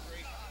that.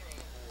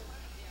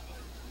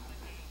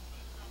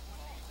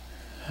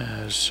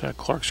 As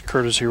Clark's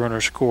courtesy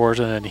runner scores,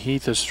 and then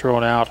Heath is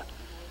thrown out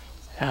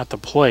at the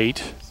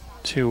plate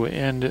to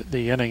end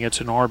the inning.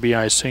 It's an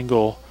RBI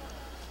single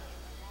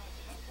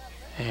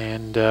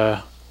and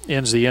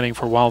ends the inning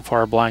for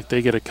Wildfire Black.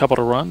 They get a couple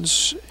of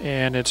runs,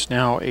 and it's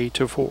now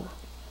 8-4.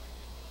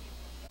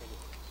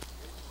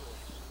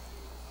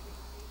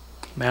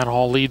 Matt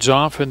Hall leads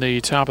off in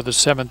the top of the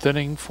 7th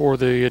inning for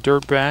the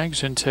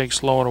Dirtbags and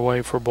takes low and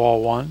away for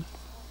ball 1.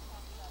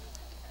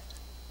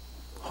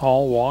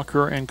 Hall,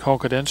 Walker, and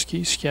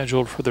Kokodinsky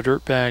scheduled for the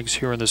Dirtbags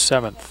here in the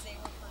 7th.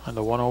 And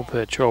the 1-0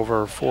 pitch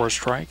over for a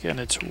strike, and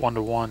it's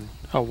 1-1.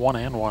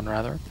 1-1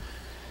 rather.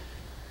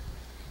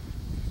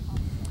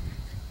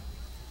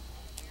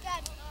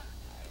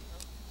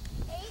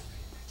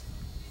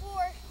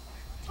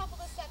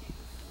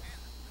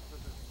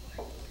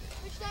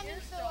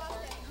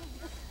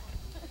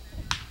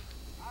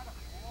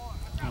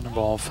 And the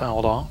ball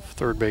fouled off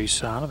third base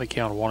side of the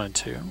count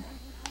 1-2.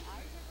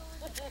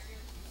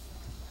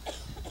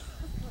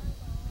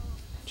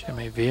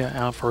 Jimmy Villa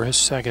out for his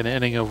second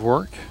inning of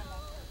work.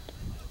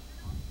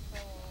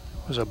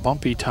 It was a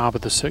bumpy top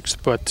of the 6th,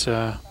 but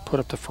put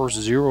up the first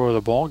 0 of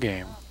the ball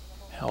game.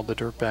 Held the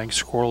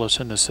Dirtbags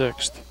scoreless in the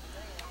 6th.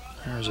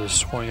 There's a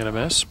swing and a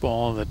miss.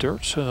 Ball in the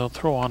dirt, so they'll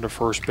throw on to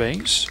first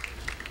base.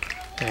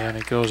 And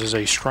it goes as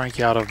a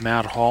strikeout of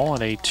Matt Hall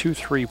and a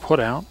 2-3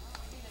 putout.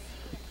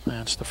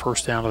 That's the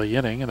first down of the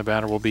inning, and the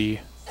batter will be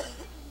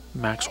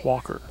Max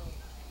Walker.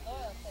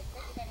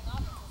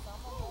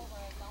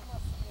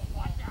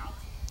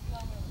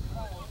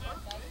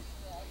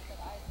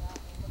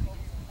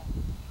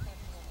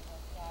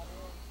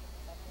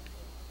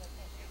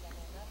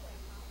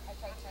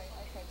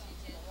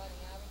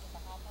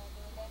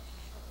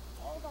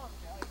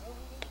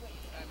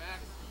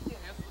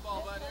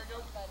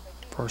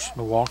 First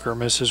to Walker,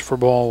 misses for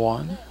ball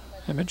 1.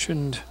 I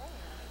mentioned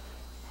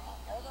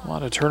a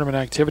lot of tournament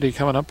activity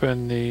coming up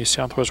in the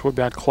Southwest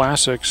Woodbat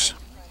Classics.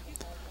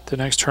 The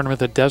next tournament,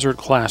 the Desert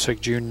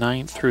Classic, June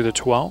 9th through the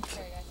 12th.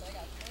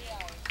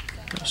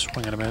 A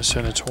swing and a miss,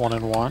 and it's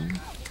 1-1.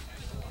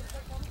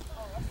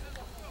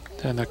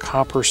 Then the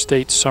Copper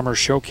State Summer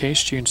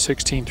Showcase, June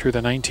 16th through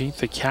the 19th.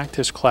 The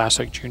Cactus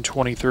Classic, June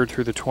 23rd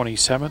through the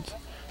 27th.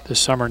 The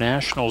Summer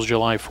Nationals,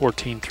 July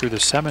 14th through the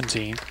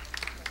 17th.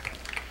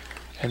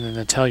 And then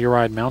the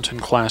Telluride Mountain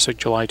Classic,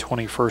 July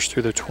 21st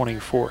through the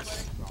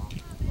 24th.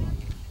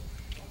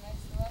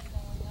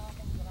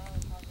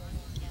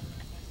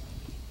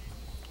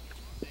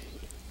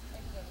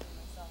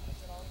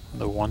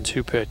 The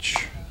 1-2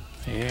 pitch.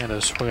 And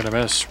a swing and a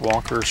miss.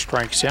 Walker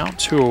strikes out,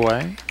 2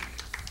 away.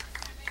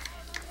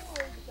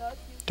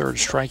 Third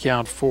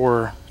strikeout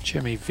for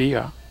Jimmy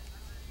Villa.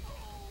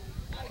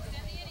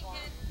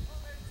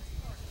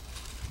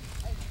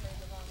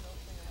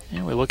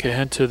 And we look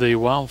ahead to the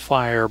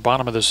Wildfire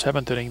bottom of the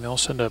 7th inning. They'll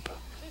send up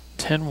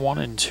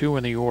 10-1-2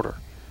 in the order.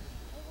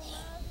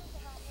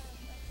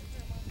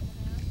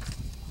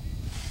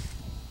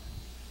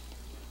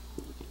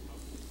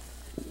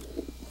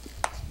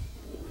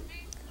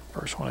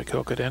 First one to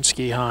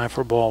Kokodinsky, high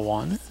for ball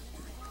 1.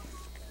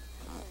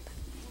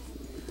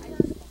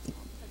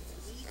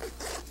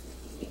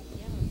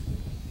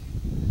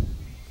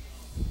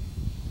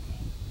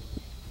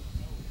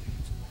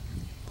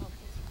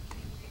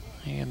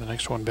 And the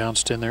next one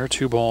bounced in there,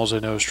 2 balls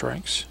and no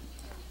strikes.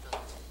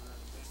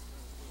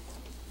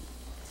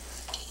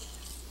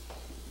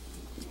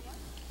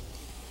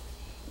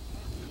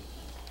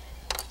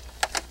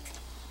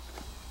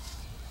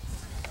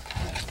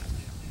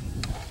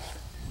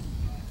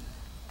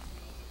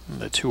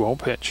 2-0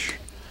 pitch.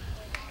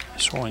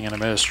 Swing and a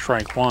miss,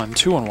 strike one,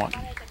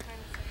 2-1.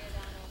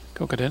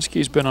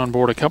 Kokodinsky's been on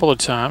board a couple of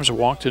times,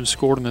 walked and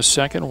scored in the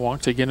second,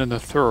 walked again in the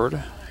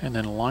third, and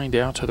then lined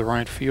out to the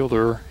right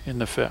fielder in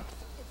the fifth.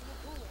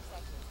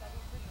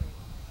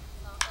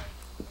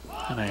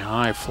 And a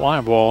high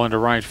fly ball into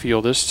right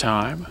field this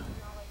time.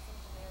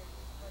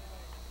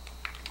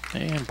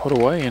 And put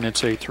away, and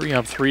it's a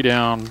 3-up,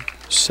 3-down,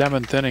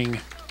 7th inning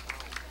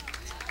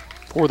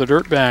for the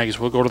Dirtbags.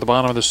 We'll go to the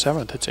bottom of the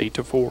 7th. It's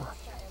 8-4.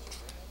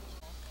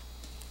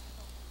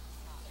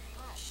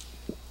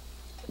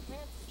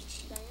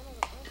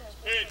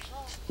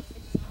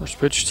 First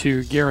pitch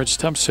to Garrett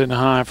Stempson,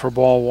 high for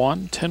ball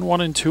one.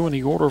 10-1 and 2 in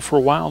the order for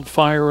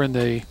Wildfire in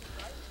the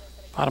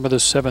bottom of the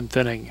 7th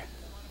inning.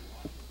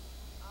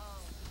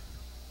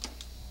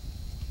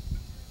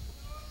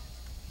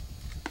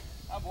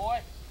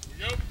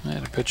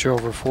 And a pitch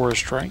over for a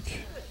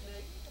strike.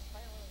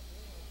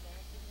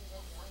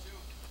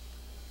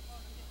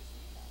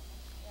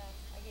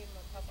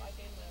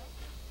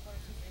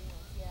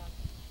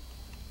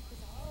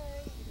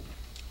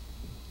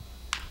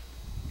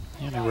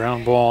 And a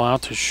ground ball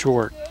out to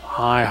short.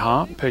 High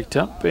hop, picked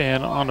up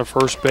and onto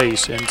first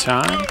base in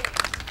time.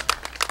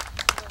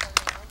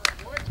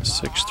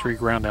 6-3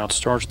 ground out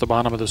starts the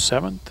bottom of the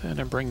 7th, and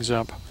it brings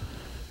up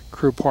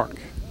Crew Park.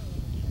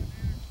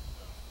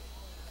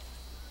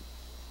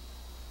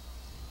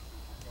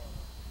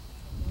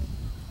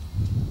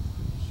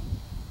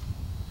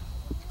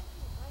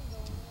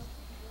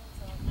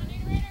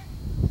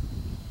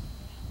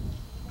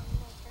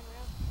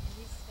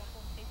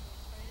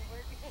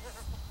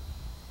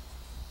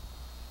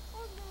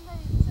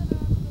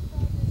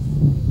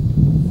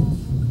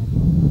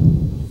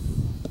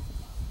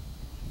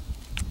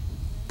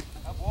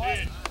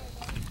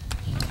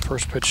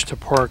 First pitch to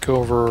Park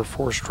over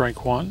for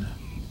strike one.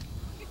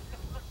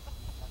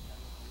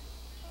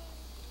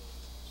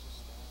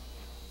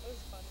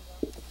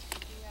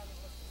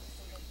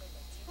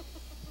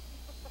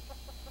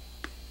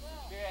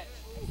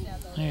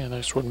 And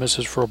next one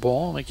misses for a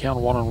ball, and they count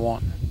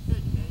 1-1.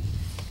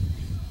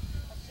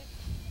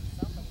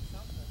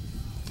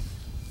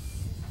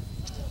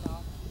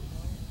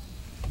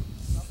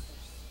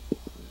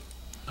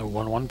 A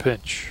 1-1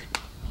 pitch.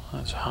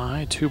 That's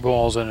high, 2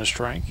 balls and a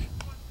strike.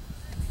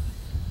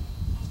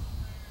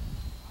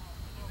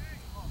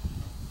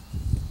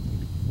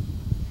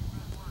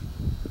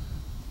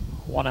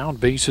 One out,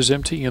 base is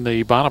empty in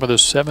the bottom of the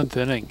 7th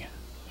inning.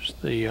 It's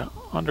the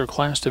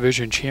Underclass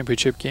Division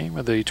Championship game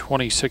of the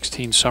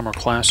 2016 Summer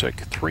Classic.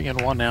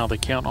 3-1 now, the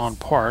count on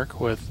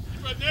Park with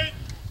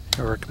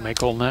Eric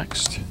Makel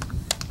next.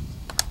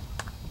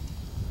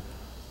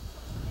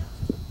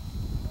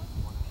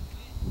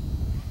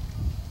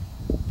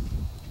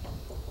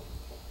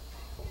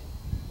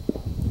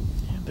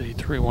 And a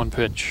 3-1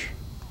 pitch.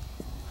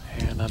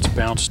 And that's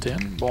bounced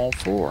in, ball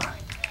 4.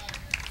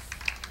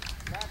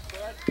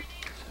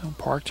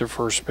 Park to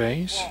first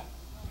base.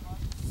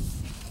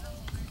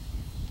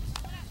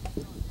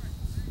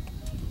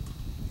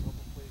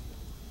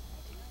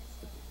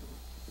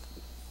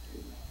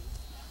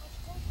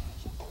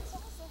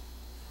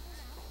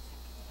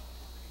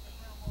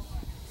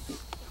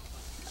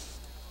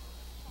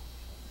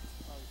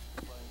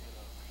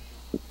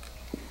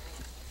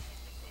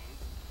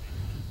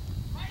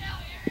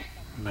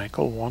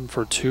 Makel 1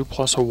 for 2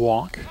 plus a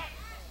walk.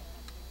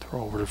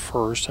 Throw over to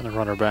first and a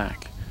runner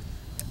back.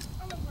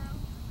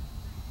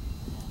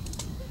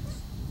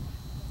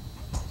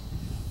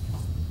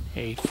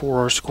 8-4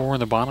 our score in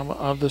the bottom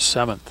of the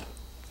 7th.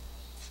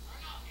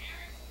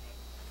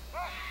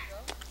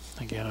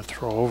 Again, a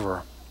throw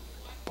over.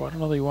 But I don't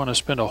know that you want to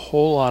spend a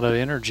whole lot of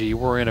energy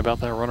worrying about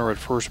that runner at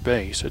first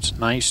base. It's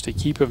nice to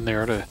keep him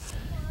there to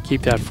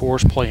keep that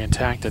force play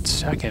intact at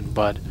second,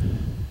 but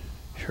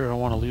sure don't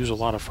want to lose a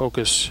lot of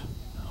focus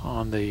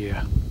on the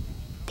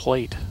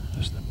plate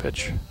as the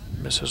pitch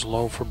misses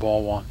low for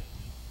ball 1.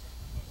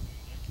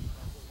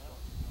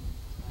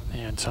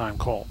 And time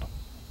called.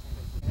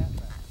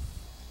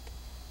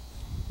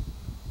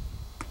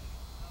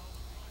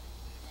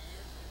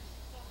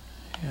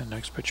 And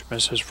next pitch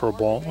misses for a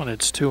ball, and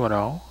it's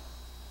 2-0.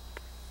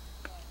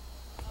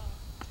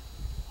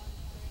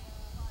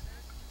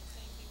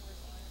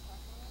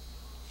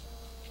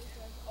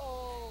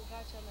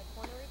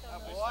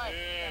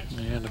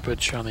 And a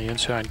pitch on the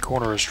inside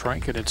corner, a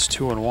strike, and it's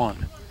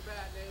 2-1.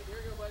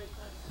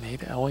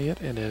 Nate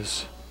Elliott in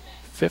his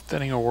 5th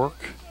inning of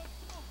work.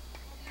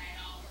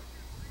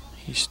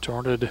 He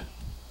started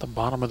the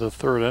bottom of the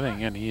 3rd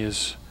inning, and he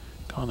has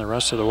gone the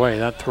rest of the way.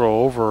 That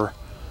throw over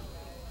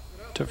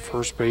to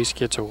first base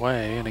gets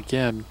away, and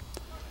again,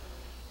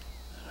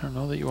 I don't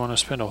know that you want to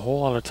spend a whole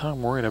lot of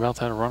time worrying about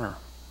that runner.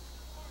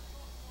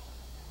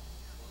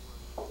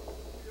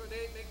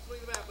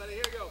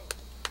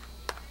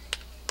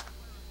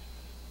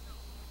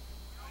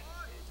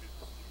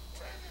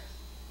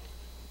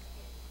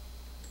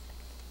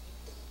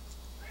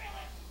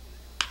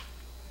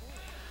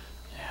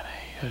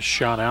 And a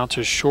shot out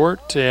to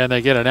short, and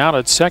they get it out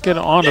at second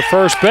on to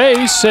first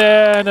base,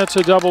 and it's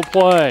a double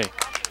play.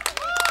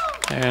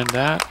 And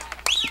that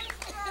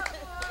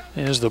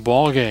is the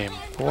ball game.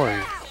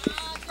 Boy,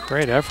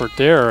 great effort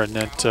there. And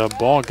that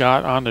ball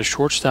got on the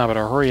shortstop in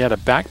a hurry. He had to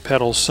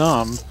backpedal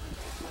some,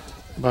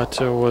 but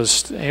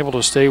was able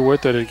to stay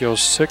with it. It goes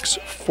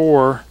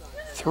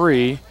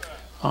 6-4-3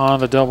 on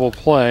the double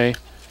play.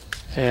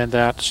 And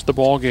that's the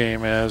ball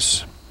game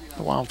as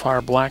the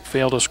Wildfire Black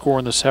failed to score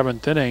in the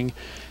 7th inning.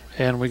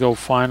 And we go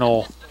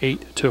final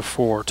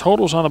 8-4.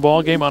 Totals on the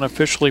ball game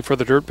unofficially for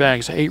the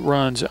Dirtbags: 8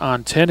 runs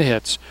on 10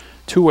 hits,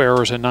 2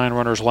 errors and 9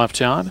 runners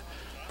left on.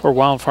 For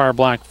Wildfire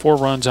Black, 4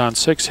 runs on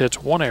 6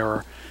 hits, 1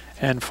 error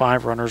and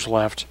 5 runners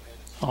left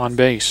on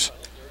base.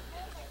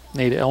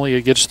 Nate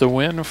Elliott gets the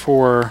win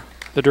for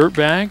the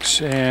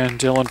Dirtbags, and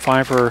Dylan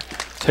Pfeiffer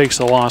takes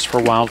the loss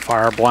for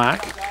Wildfire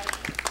Black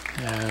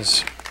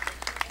as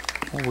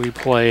we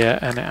play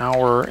an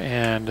hour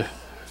and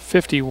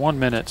 51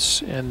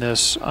 minutes in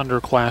this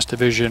Underclass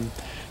Division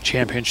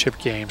Championship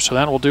game. So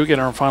that will do get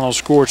our final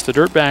score. It's the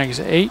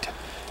Dirtbags 8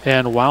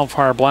 and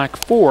Wildfire Black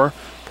 4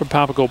 from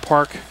Papago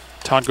Park.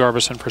 Todd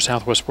Garbison for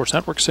Southwest Sports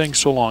Network saying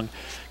so long.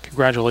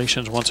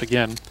 Congratulations once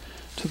again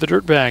to the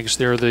Dirtbags.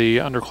 They're the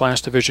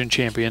Underclass Division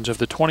champions of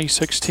the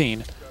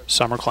 2016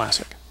 Summer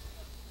Classic.